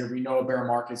all said here, we know a bear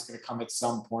market is going to come at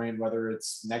some point, whether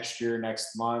it's next year,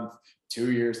 next month,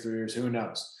 2 years, 3 years, who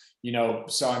knows?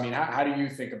 So, I mean, how do you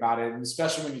think about it? And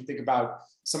especially when you think about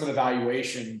some of the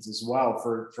valuations as well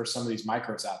for some of these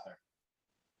micros out there.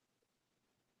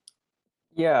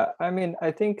 Yeah, I mean, I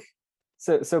think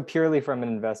so purely from an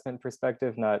investment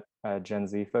perspective, not Gen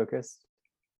Z focused,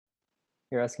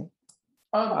 you're asking?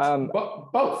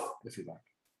 Both, if you like.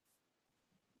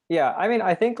 Yeah, I mean,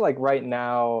 I think like right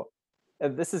now,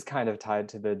 this is kind of tied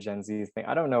to the Gen Z thing.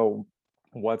 I don't know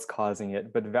what's causing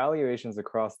it, but valuations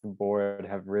across the board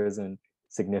have risen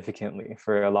significantly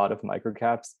for a lot of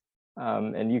microcaps.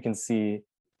 And you can see,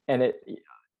 and it,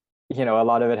 a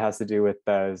lot of it has to do with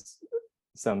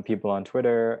some people on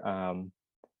Twitter,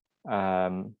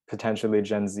 potentially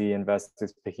Gen Z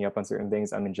investors picking up on certain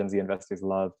things. I mean, Gen Z investors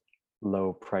love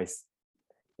low price.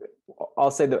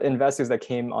 I'll say the investors that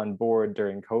came on board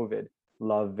during COVID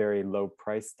love very low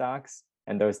price stocks,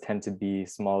 and those tend to be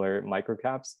smaller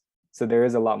microcaps. So there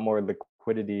is a lot more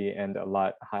liquidity and a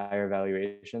lot higher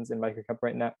valuations in microcaps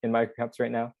right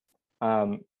now.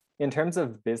 In terms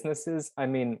of businesses, I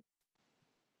mean,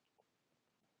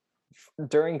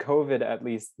 during COVID, at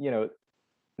least,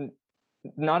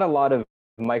 not a lot of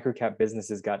microcap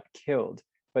businesses got killed,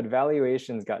 but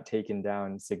valuations got taken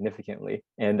down significantly.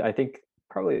 And I think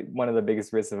probably one of the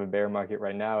biggest risks of a bear market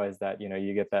right now is that,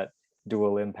 you get that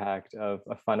dual impact of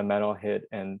a fundamental hit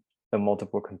and the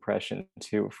multiple compression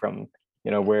too, from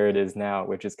where it is now,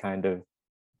 which is kind of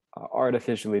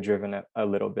artificially driven a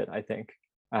little bit, I think.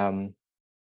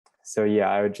 So yeah,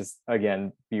 I would just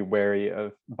again be wary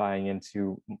of buying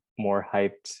into more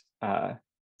hyped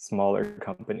smaller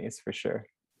companies for sure.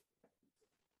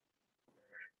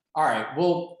 All right,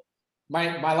 well,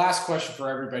 my last question for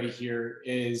everybody here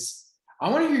is, I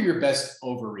want to hear your best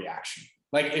overreaction.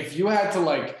 Like, if you had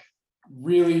to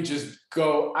really just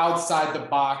go outside the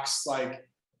box,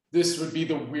 this would be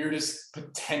the weirdest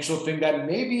potential thing that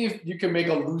maybe, if you can make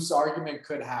a loose argument,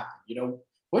 could happen.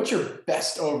 What's your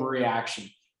best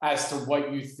overreaction as to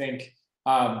what you think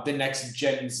the next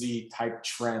Gen Z type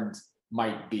trend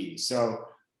might be? So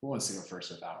who wants to go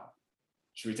first with that one?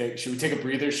 Should we take a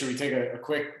breather? Should we take a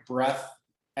quick breath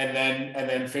and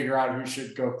then figure out who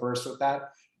should go first with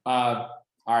that? All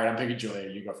right, I'm picking Julia.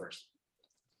 You go first.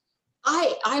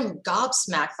 I'm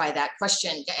gobsmacked by that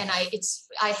question, and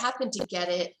I happen to get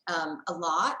it a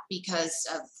lot because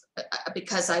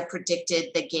I predicted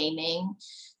the gaming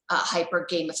hyper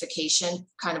gamification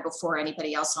kind of before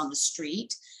anybody else on the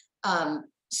street.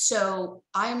 So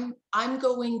I'm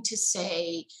going to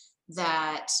say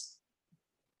that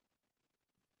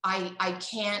I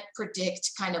can't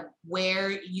predict kind of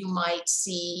where you might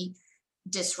see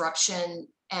disruption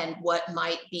and what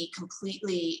might be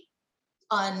completely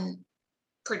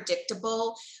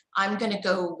unpredictable. I'm going to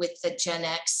go with the Gen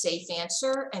X safe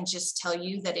answer and just tell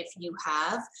you that if you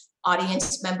have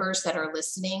audience members that are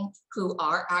listening who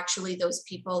are actually those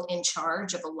people in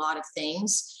charge of a lot of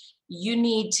things, you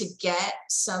need to get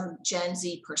some Gen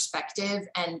Z perspective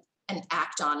and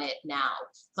act on it now.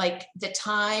 Like the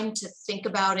time to think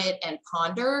about it and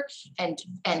ponder and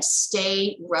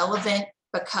stay relevant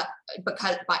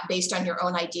because based on your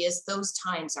own ideas, those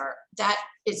times that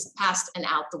is past and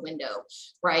out the window,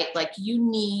 right? Like you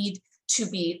need to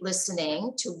be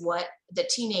listening to what the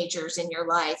teenagers in your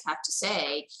life have to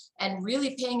say and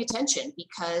really paying attention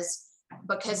because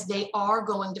they are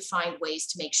going to find ways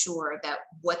to make sure that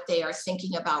what they are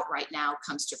thinking about right now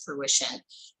comes to fruition.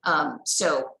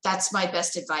 So that's my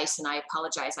best advice. And I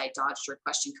apologize, I dodged your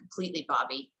question completely,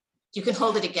 Bobby. You can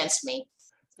hold it against me.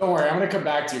 Don't worry, I'm going to come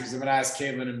back to you because I'm going to ask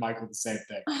Caitlin and Michael the same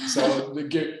thing. So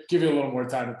give you a little more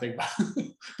time to think about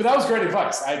it. But that was great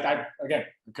advice. I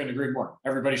couldn't agree more.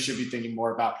 Everybody should be thinking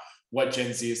more about what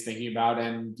Gen Z is thinking about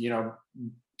and,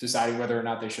 deciding whether or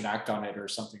not they should act on it or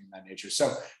something of that nature.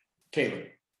 So Caitlin,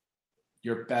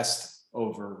 your best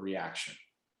overreaction.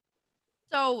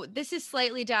 So this is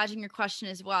slightly dodging your question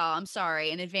as well. I'm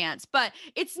sorry in advance, but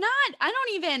it's not,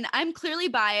 I'm clearly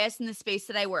biased in the space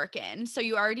that I work in. So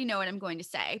you already know what I'm going to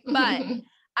say, but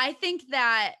I think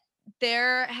that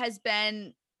there has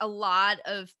been a lot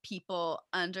of people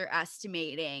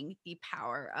underestimating the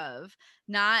power of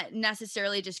not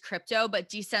necessarily just crypto, but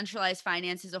decentralized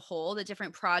finance as a whole, the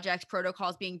different projects,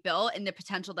 protocols being built, and the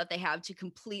potential that they have to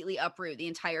completely uproot the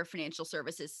entire financial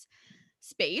services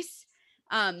space.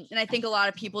 And I think a lot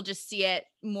of people just see it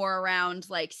more around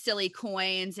like silly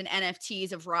coins and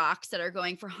NFTs of rocks that are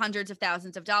going for hundreds of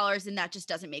thousands of dollars, and that just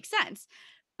doesn't make sense.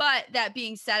 But that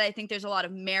being said, I think there's a lot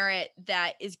of merit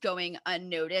that is going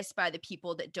unnoticed by the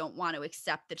people that don't want to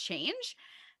accept the change.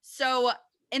 So,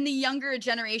 and the younger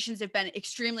generations have been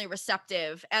extremely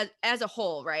receptive as a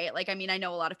whole, right? Like, I mean, I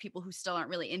know a lot of people who still aren't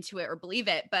really into it or believe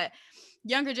it, but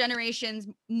younger generations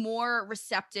more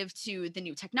receptive to the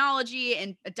new technology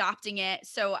and adopting it.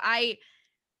 So I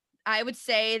would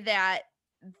say that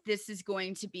this is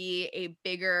going to be a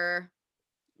bigger,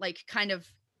 like, kind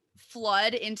of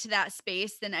flood into that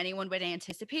space than anyone would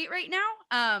anticipate right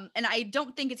now. And I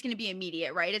don't think it's going to be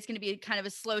immediate, right? It's going to be kind of a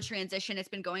slow transition. It's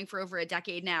been going for over a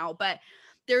decade now, but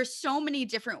there's so many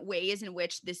different ways in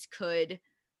which this could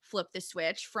flip the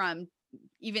switch, from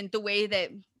even the way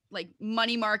that like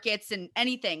money markets and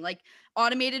anything like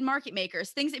automated market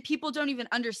makers, things that people don't even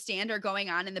understand are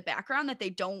going on in the background that they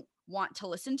don't want to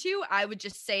listen to. I would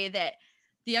just say that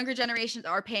the younger generations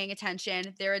are paying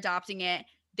attention. They're adopting it.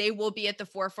 They will be at the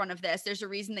forefront of this. There's a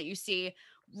reason that you see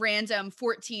random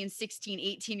 14, 16,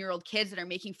 18-year-old kids that are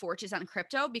making fortunes on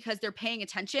crypto, because they're paying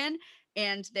attention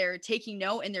and they're taking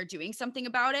note and they're doing something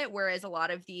about it. Whereas a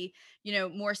lot of the,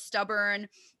 more stubborn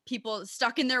people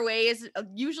stuck in their ways,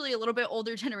 usually a little bit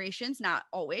older generations, not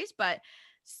always, but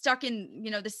stuck in,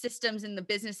 the systems and the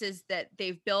businesses that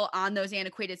they've built on those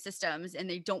antiquated systems, and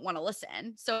they don't want to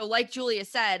listen. So like Julia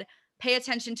said, pay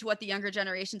attention to what the younger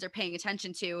generations are paying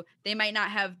attention to. They might not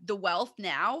have the wealth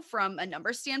now from a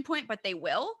number standpoint, but they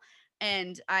will.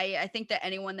 And I think that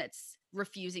anyone that's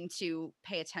refusing to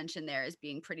pay attention there is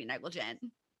being pretty negligent.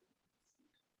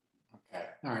 Okay.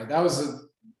 All right. That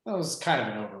was kind of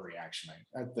an overreaction.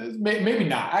 Maybe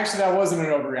not. Actually, that wasn't an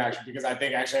overreaction, because I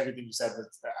think actually everything you said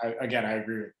was, again, I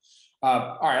agree with.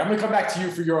 All right. I'm going to come back to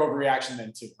you for your overreaction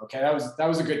then too. Okay. That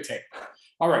was a good take.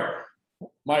 All right.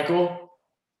 Michael,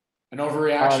 an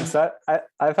overreaction? So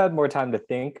I've had more time to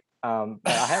think, but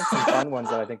I have some fun ones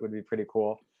that I think would be pretty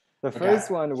cool. The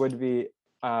first one would be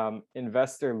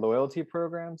investor loyalty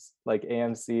programs, like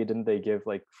AMC. Didn't they give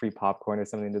like free popcorn or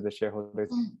something to the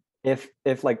shareholders? If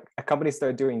like a company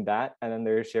started doing that and then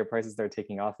their share prices start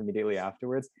taking off immediately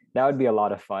afterwards, that would be a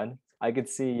lot of fun. I could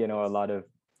see, a lot of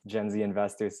Gen Z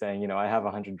investors saying, I have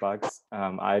 $100.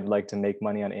 I'd like to make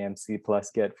money on AMC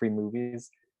plus get free movies.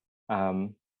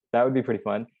 That would be pretty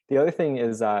fun. The other thing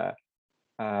is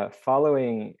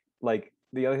following, like,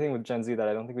 the other thing with Gen Z that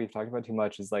I don't think we've talked about too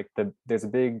much is like there's a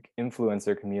big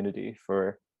influencer community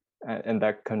for, and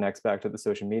that connects back to the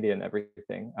social media and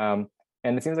everything. And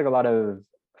it seems like a lot of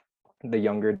the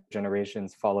younger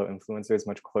generations follow influencers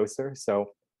much closer.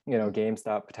 So,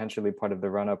 GameStop, potentially part of the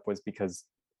run-up was because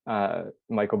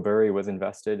Michael Burry was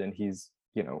invested, and he's,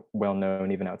 well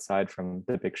known even outside from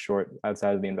The Big Short,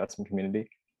 outside of the investment community.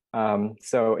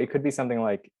 So it could be something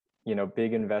like,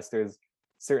 big investors,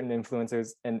 certain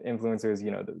influencers,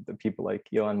 the people like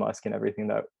Elon Musk and everything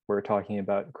that we're talking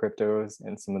about, cryptos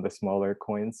and some of the smaller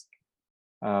coins,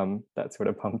 that sort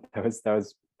of pumped those. That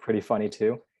was pretty funny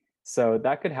too. So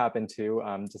that could happen too,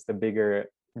 just a bigger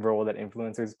role that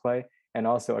influencers play, and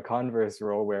also a converse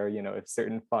role where, if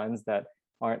certain funds that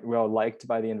aren't well liked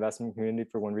by the investment community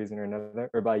for one reason or another,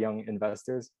 or by young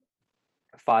investors,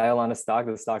 file on a stock,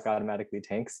 the stock automatically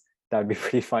tanks. that'd be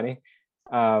pretty funny.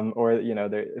 Or, you know,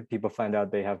 people find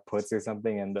out they have puts or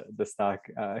something and the stock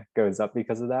goes up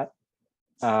because of that.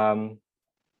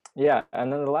 Yeah,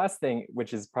 and then the last thing,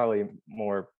 which is probably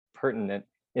more pertinent,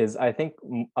 is I think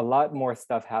a lot more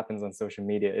stuff happens on social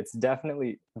media. It's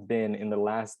definitely been in the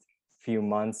last few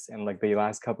months and like the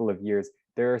last couple of years,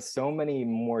 there are so many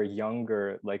more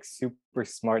younger, like super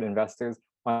smart investors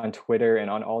on Twitter and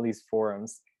on all these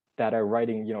forums that are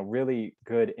writing, you know, really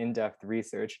good in-depth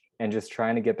research and just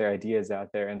trying to get their ideas out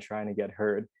there and trying to get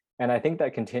heard. And I think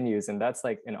that continues, and that's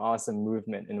like an awesome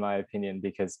movement in my opinion,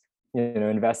 because you know,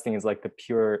 investing is like the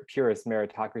purest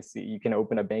meritocracy. You can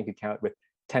open a bank account with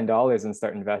 $10 and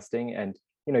start investing, and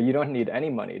you know, you don't need any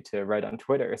money to write on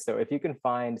Twitter. So if you can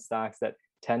find stocks that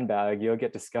 10 bag, you'll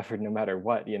get discovered no matter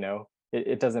what. You know,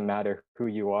 it doesn't matter who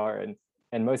you are,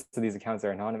 and most of these accounts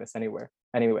are anonymous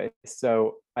anyway.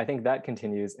 So I think that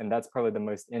continues, and that's probably the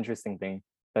most interesting thing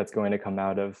that's going to come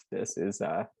out of this is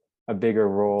a bigger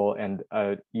role and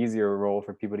a easier role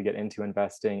for people to get into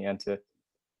investing and to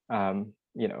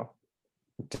you know,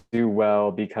 do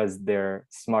well because they're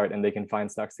smart and they can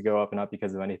find stocks to go up and not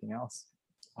because of anything else.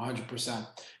 100%.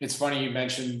 It's funny you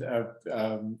mentioned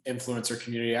influencer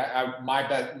community.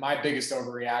 My biggest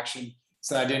overreaction,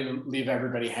 so I didn't leave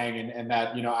everybody hanging, and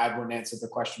that, you know, I wouldn't answer the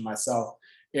question myself.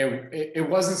 It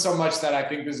wasn't so much that I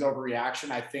think this is overreaction.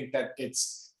 I think that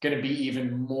it's going to be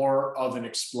even more of an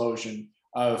explosion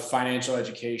of financial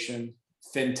education,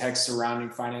 fintech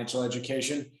surrounding financial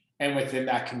education, and within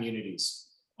that communities.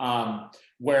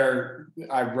 Where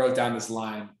I wrote down this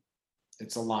line,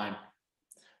 it's a line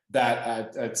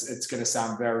that it's going to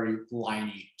sound very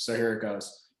liney. So here it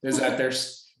goes. Is that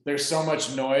there's so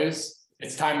much noise,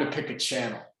 it's time to pick a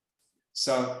channel.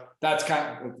 So that's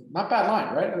kind of not bad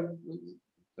line, right?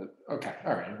 Okay,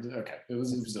 all right, okay. It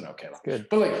was an okay line. Good.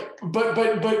 But like,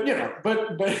 but you know,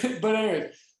 but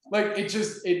anyways, like it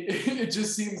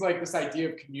just seems like this idea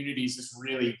of communities is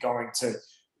really going to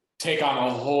take on a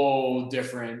whole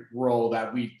different role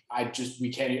that I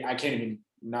can't even,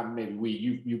 not maybe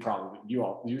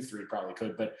you three probably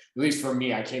could, but at least for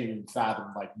me, I can't even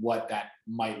fathom like what that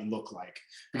might look like,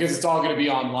 because it's all going to be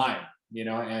online, you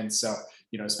know? And so,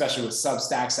 you know, especially with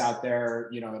Substacks out there,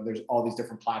 you know, there's all these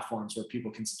different platforms where people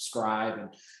can subscribe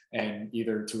and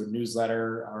either to a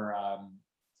newsletter or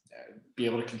be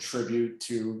able to contribute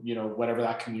to, you know, whatever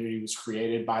that community was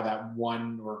created by that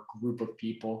one or group of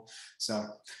people. So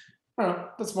I don't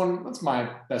know, that's my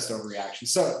best overreaction.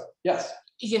 So yes.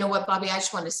 You know what, Bobby, I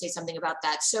just wanted to say something about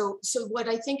that. So what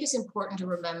I think is important to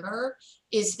remember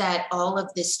is that all of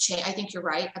this change, I think you're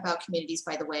right about communities,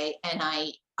 by the way. And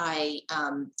I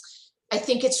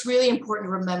think it's really important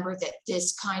to remember that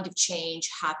this kind of change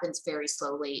happens very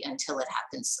slowly until it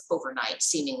happens overnight,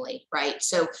 seemingly, right?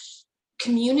 So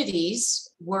communities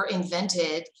were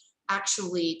invented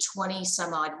actually 20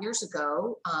 some odd years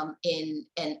ago, and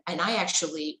I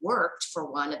actually worked for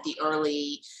one of the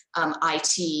early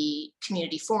IT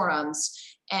community forums.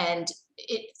 And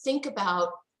think about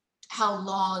how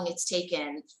long it's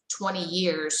taken, 20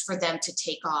 years, for them to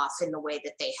take off in the way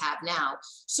that they have now.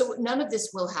 So none of this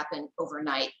will happen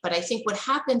overnight. But I think what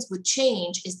happens with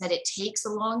change is that it takes a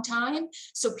long time.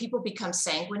 So people become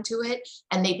sanguine to it,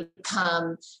 and they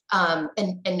become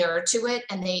inert to it,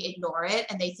 and they ignore it,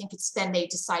 and they think then they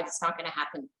decide it's not going to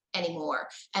happen anymore.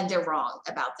 And they're wrong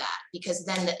about that, because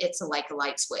then it's like a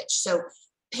light switch. So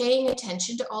paying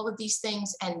attention to all of these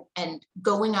things and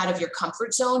going out of your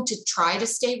comfort zone to try to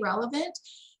stay relevant.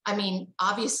 I mean,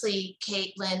 obviously,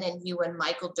 Caitlin and you and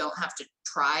Michael don't have to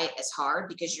try as hard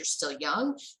because you're still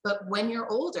young, but when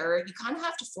you're older, you kind of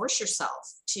have to force yourself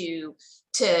to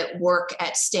work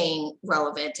at staying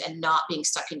relevant and not being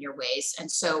stuck in your ways. And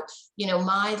so, you know,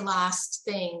 my last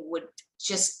thing would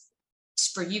just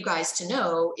for you guys to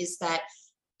know is that,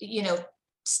 you know,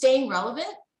 staying relevant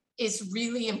is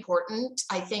really important.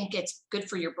 I think it's good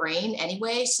for your brain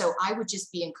anyway. So I would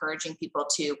just be encouraging people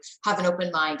to have an open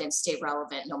mind and stay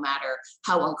relevant no matter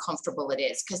how uncomfortable it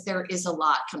is, because there is a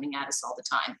lot coming at us all the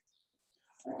time.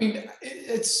 I mean,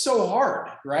 it's so hard,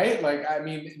 right? Like, I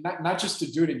mean, not just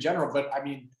to do it in general, but I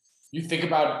mean, you think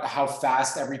about how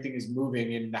fast everything is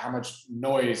moving and how much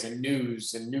noise and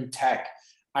news and new tech.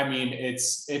 I mean,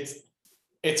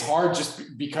 it's hard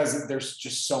just because there's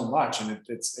just so much, and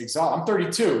it's exhausting. I'm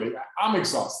 32. I'm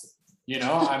exhausted. You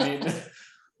know, I mean,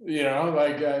 you know,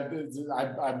 like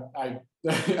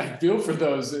I feel for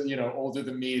those, you know, older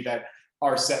than me that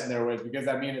are set in their ways, because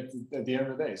I mean, at the end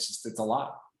of the day, it's a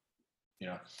lot, you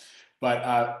know. But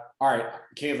all right,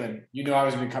 Caitlin, you know, I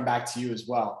was going to come back to you as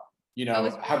well. You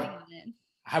know,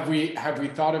 have we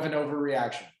thought of an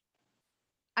overreaction?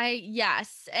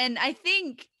 Yes, and I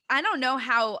think I don't know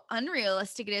how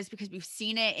unrealistic it is because we've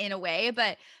seen it in a way,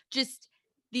 but just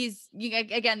these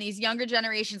younger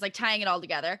generations, like tying it all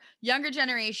together, younger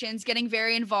generations getting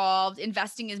very involved.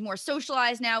 Investing is more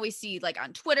socialized now. We see like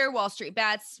on Twitter, Wall Street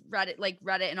Bets,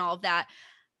 Reddit and all of that.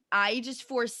 I just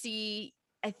foresee,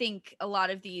 I think a lot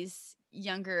of these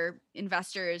younger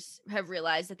investors have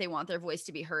realized that they want their voice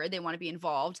to be heard. They want to be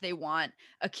involved. They want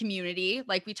a community,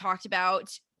 like we talked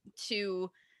about,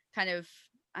 to kind of,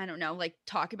 I don't know, like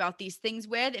talk about these things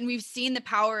with. And we've seen the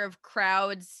power of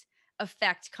crowds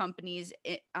affect companies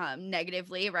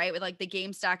negatively, right? With like the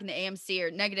GameStop and the AMC,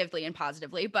 or negatively and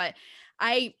positively. But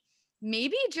I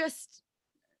maybe just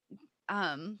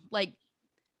like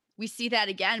we see that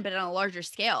again, but on a larger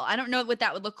scale. I don't know what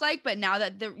that would look like, but now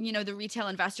that the retail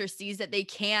investor sees that they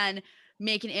can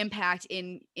make an impact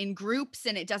in groups,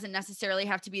 and it doesn't necessarily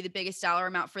have to be the biggest dollar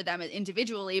amount for them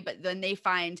individually, but then they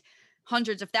find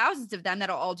hundreds of thousands of them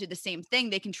that'll all do the same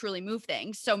thing. They can truly move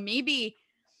things. So maybe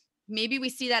we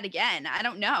see that again. I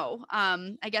don't know.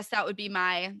 I guess that would be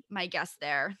my guess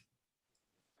there.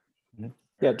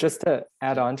 Yeah, just to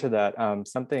add on to that,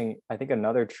 something, I think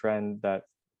another trend that,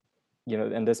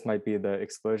 and this might be the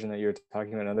explosion that you're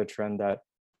talking about, another trend that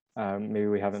maybe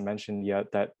we haven't mentioned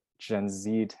yet that Gen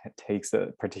Z takes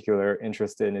a particular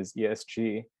interest in is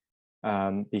ESG,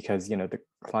 because, the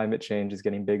climate change is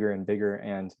getting bigger and bigger.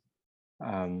 And,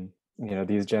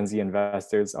 these Gen Z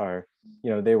investors are,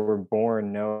 they were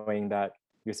born knowing that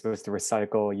you're supposed to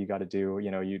recycle, you got to do,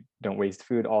 you don't waste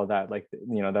food, all that, like,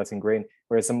 that's ingrained.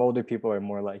 Whereas some older people are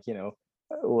more like,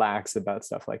 lax about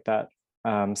stuff like that.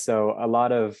 So a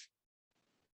lot of,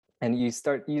 and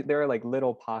there are like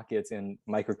little pockets in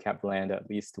microcap land, at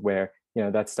least, where,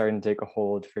 that's starting to take a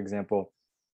hold. For example,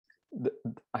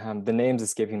 the name's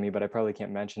escaping me, but I probably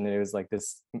can't mention it. It was like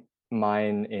this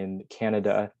mine in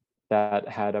Canada that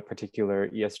had a particular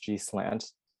ESG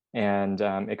slant, and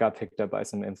it got picked up by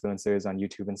some influencers on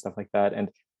YouTube and stuff like that. And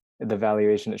the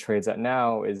valuation it trades at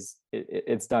now is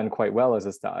it's done quite well as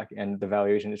a stock, and the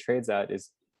valuation it trades at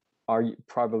is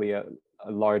probably a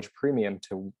large premium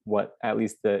to what at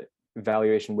least the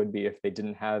valuation would be if they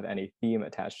didn't have any theme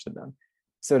attached to them.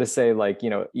 So to say, like,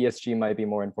 ESG might be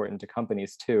more important to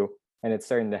companies too, and it's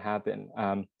starting to happen.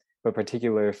 But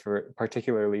particularly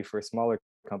for smaller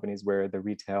companies where the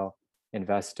retail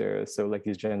investors, so like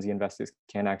these Gen Z investors,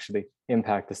 can actually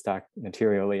impact the stock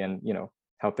materially and,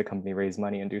 help the company raise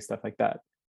money and do stuff like that.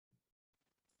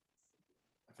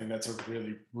 I think that's a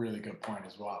really, really good point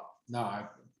as well. No, I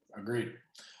agreed.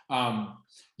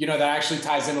 That actually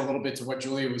ties in a little bit to what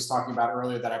Julia was talking about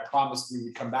earlier that I promised we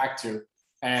would come back to,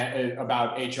 and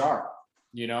about HR,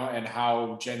 and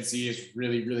how Gen Z is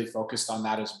really, really focused on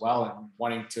that as well, and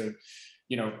wanting to,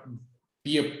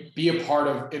 be a part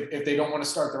of, if they don't want to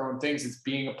start their own things, it's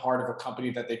being a part of a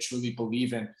company that they truly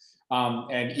believe in.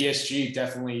 And ESG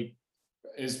definitely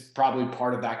is probably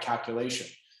part of that calculation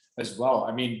as well.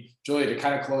 I mean, Julia, to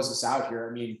kind of close us out here,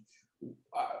 I mean,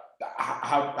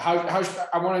 how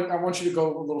I want you to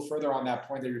go a little further on that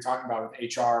point that you're talking about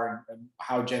with HR and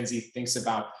how Gen Z thinks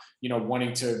about,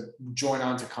 wanting to join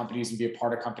on to companies and be a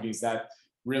part of companies that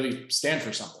really stand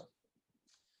for something.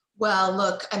 Well,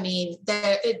 look, I mean,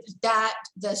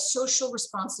 the social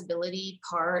responsibility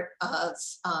part of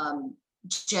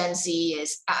Gen Z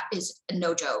is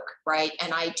no joke, right?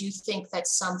 And I do think that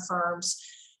some firms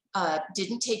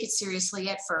didn't take it seriously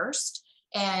at first.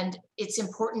 And it's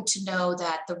important to know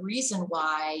that the reason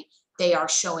why they are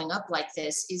showing up like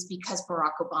this is because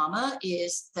Barack Obama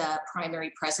is the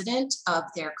primary president of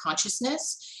their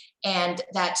consciousness. And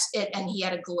that's it. And he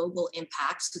had a global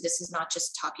impact. So this is not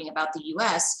just talking about the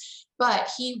US,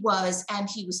 but he was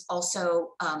also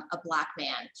a Black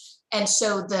man. And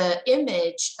so the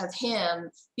image of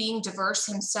him being diverse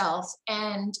himself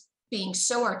and being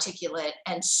so articulate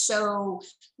and so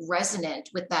resonant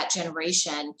with that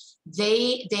generation,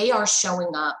 they are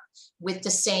showing up with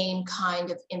the same kind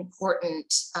of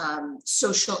important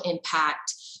social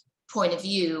impact point of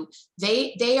view.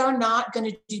 They are not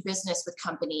going to do business with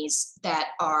companies that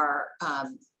are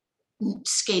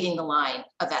skating the line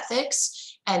of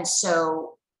ethics. And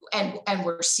so, and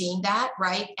we're seeing that,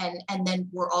 right? And then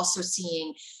we're also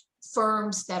seeing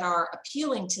firms that are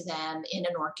appealing to them in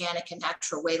an organic and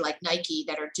natural way, like Nike,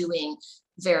 that are doing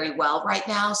very well right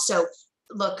now. So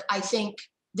look, I think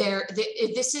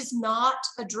this is not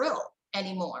a drill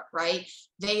anymore, right?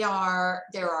 There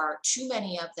are too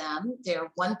many of them. They're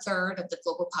 1/3 of the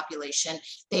global population.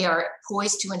 They are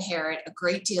poised to inherit a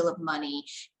great deal of money,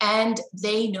 and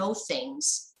they know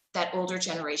things that older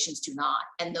generations do not.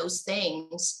 And those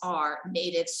things are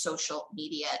native social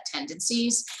media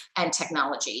tendencies and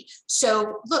technology.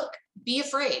 So look, be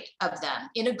afraid of them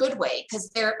in a good way,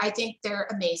 because I think they're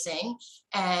amazing.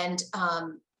 And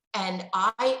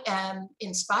I am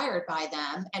inspired by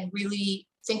them, and really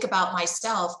think about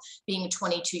myself being a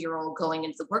 22-year-old going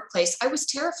into the workplace. I was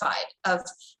terrified of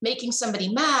making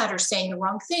somebody mad or saying the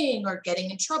wrong thing or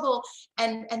getting in trouble.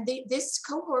 And this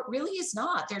cohort really is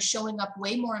not. They're showing up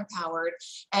way more empowered,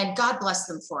 and God bless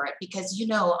them for it, because, you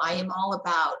know, I am all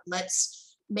about,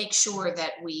 let's make sure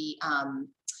that we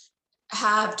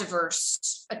have a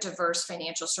diverse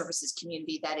financial services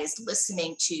community that is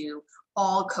listening to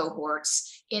all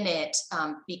cohorts in it,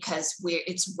 because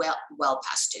it's well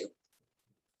past due.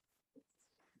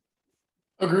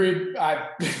 Agreed.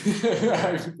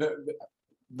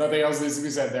 Nothing else needs to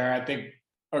be said there. I think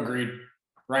agreed,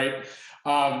 right?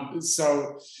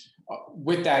 So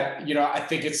with that, you know, I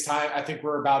think it's time. I think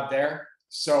we're about there.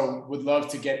 So would love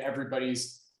to get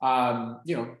everybody's,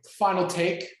 you know, final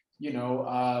take, you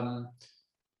know,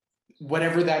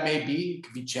 whatever that may be. It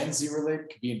could be Gen Z related, it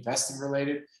could be investing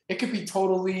related. It could be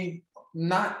totally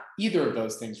not either of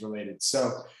those things related.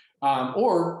 So,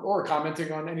 or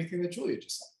commenting on anything that Julia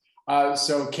just said.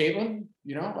 So Caitlin,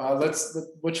 you know,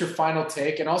 what's your final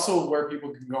take, and also where people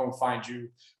can go and find you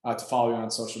to follow you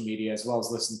on social media, as well as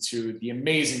listen to the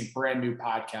amazing brand new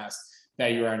podcast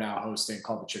that you are now hosting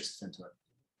called The Chicks of FinTwit.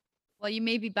 Well, you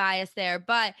may be biased there,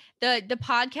 but the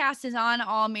podcast is on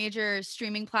all major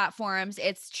streaming platforms.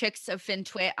 It's Chicks of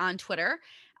FinTwit on Twitter.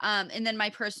 And then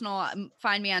my personal,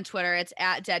 find me on Twitter. It's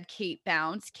at Dead Kate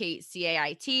Bounce, Kate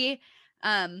CAIT.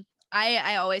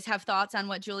 I always have thoughts on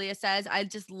what Julia says. I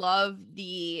just love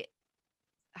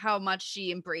how much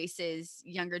she embraces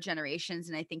younger generations,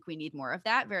 and I think we need more of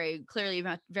that. Very clearly,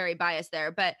 very biased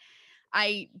there, but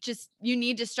you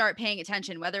need to start paying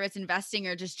attention, whether it's investing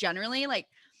or just generally. Like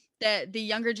the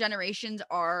younger generations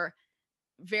are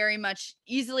very much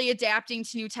easily adapting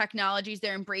to new technologies.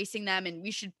 They're embracing them, and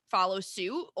we should follow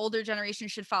suit. Older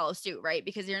generations should follow suit, right?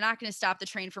 Because you're not going to stop the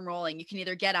train from rolling. You can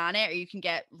either get on it or you can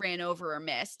get ran over or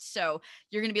missed. So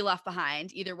you're going to be left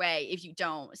behind either way if you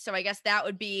don't. So I guess that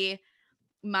would be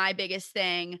my biggest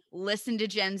thing. Listen to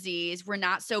Gen Zs. We're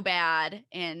not so bad.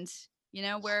 And you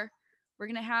know, we're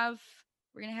going to have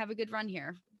a good run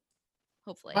here.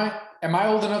 Hopefully. Am I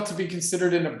old enough to be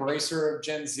considered an embracer of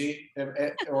Gen Z,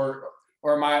 or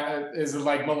is it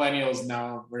like millennials?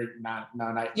 No, we're not.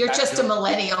 No, not. You're just a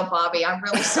millennial, Bobby. I'm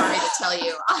really sorry to tell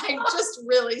you. I'm just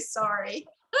really sorry.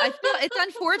 I feel it's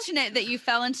unfortunate that you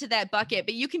fell into that bucket,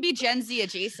 but you can be Gen Z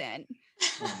adjacent.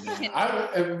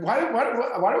 Why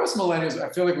do us millennials?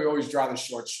 I feel like we always draw the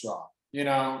short straw. You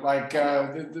know, like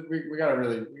we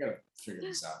gotta figure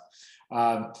this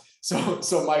out.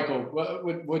 So Michael,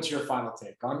 what's your final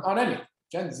take on any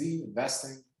Gen Z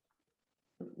investing?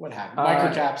 What happened?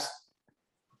 Microcaps.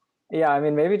 Yeah, I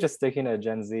mean, maybe just sticking to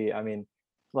Gen Z. I mean,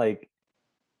 like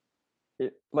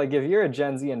if you're a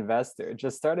Gen Z investor,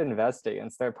 just start investing and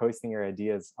start posting your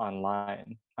ideas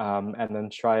online, and then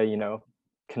try, you know,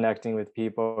 connecting with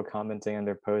people, commenting on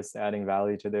their posts, adding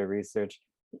value to their research.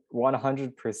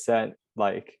 100%,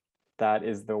 like that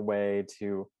is the way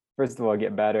to, first of all,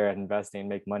 get better at investing and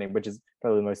make money, which is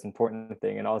probably the most important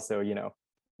thing, and also, you know,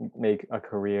 make a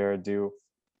career, do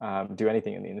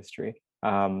anything in the industry.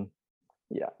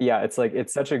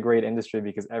 It's such a great industry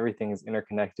because everything is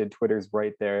interconnected. Twitter's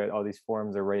right there. All these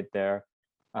forums are right there.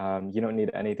 You don't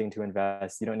need anything to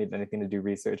invest. You don't need anything to do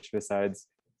research besides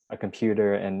a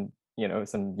computer and, you know,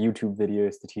 some YouTube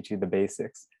videos to teach you the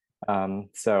basics.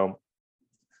 So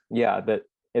yeah, that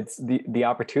it's the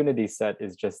opportunity set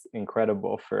is just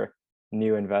incredible for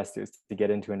new investors to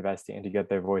get into investing and to get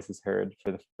their voices heard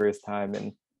for the first time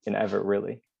in ever,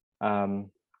 really. To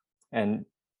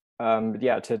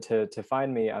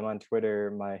find me, I'm on Twitter.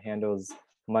 My handle's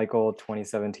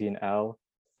Michael2017L.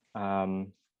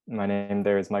 My name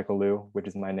there is Michael Liu, which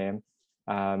is my name.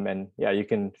 And yeah, you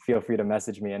can feel free to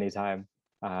message me anytime,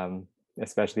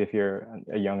 especially if you're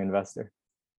a young investor.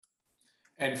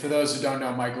 And for those who don't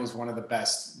know, Michael is one of the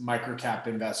best microcap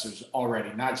investors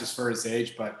already, not just for his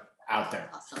age, but out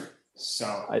there. Awesome.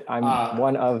 So I'm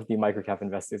one of the microcap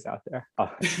investors out there.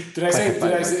 Did I say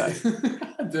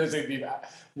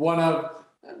one of?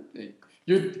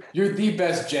 You're the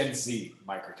best Gen Z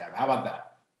microcap. How about that?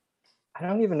 I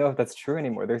don't even know if that's true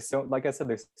anymore. There's like I said,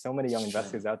 there's so many young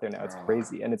investors out there now. It's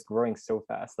crazy, and it's growing so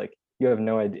fast. Like you have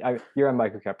no idea. You're a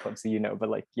microcap club, so you know. But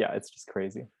like, yeah, it's just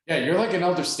crazy. Yeah, you're like an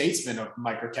elder statesman of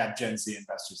microcap Gen Z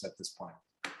investors at this point.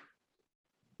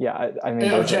 Yeah, I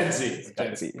mean, Gen Z.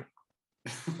 Gen Z.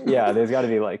 Yeah, there's got to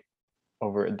be like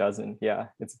over a dozen. Yeah,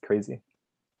 it's crazy.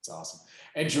 It's awesome.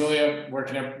 And Julia, where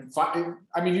can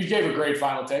I mean, you gave a great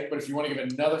final take, but if you want to give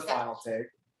another final take.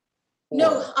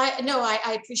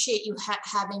 I appreciate you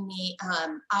having me.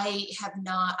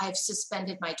 I've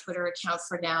suspended my Twitter account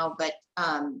for now, but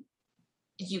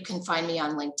you can find me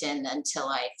on LinkedIn until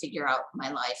I figure out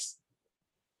my life.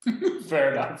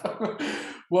 Fair enough.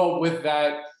 Well, with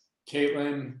that,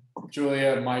 Caitlin,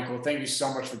 Julia, Michael, thank you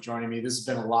so much for joining me. This has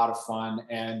been a lot of fun,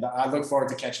 and I look forward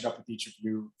to catching up with each of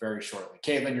you very shortly.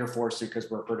 Caitlin, you're forced to because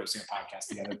we're producing a podcast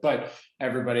together, but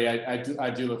everybody,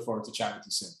 I do look forward to chatting with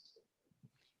you soon.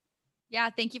 Yeah,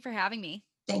 thank you for having me.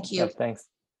 Thank you. Yep, thanks.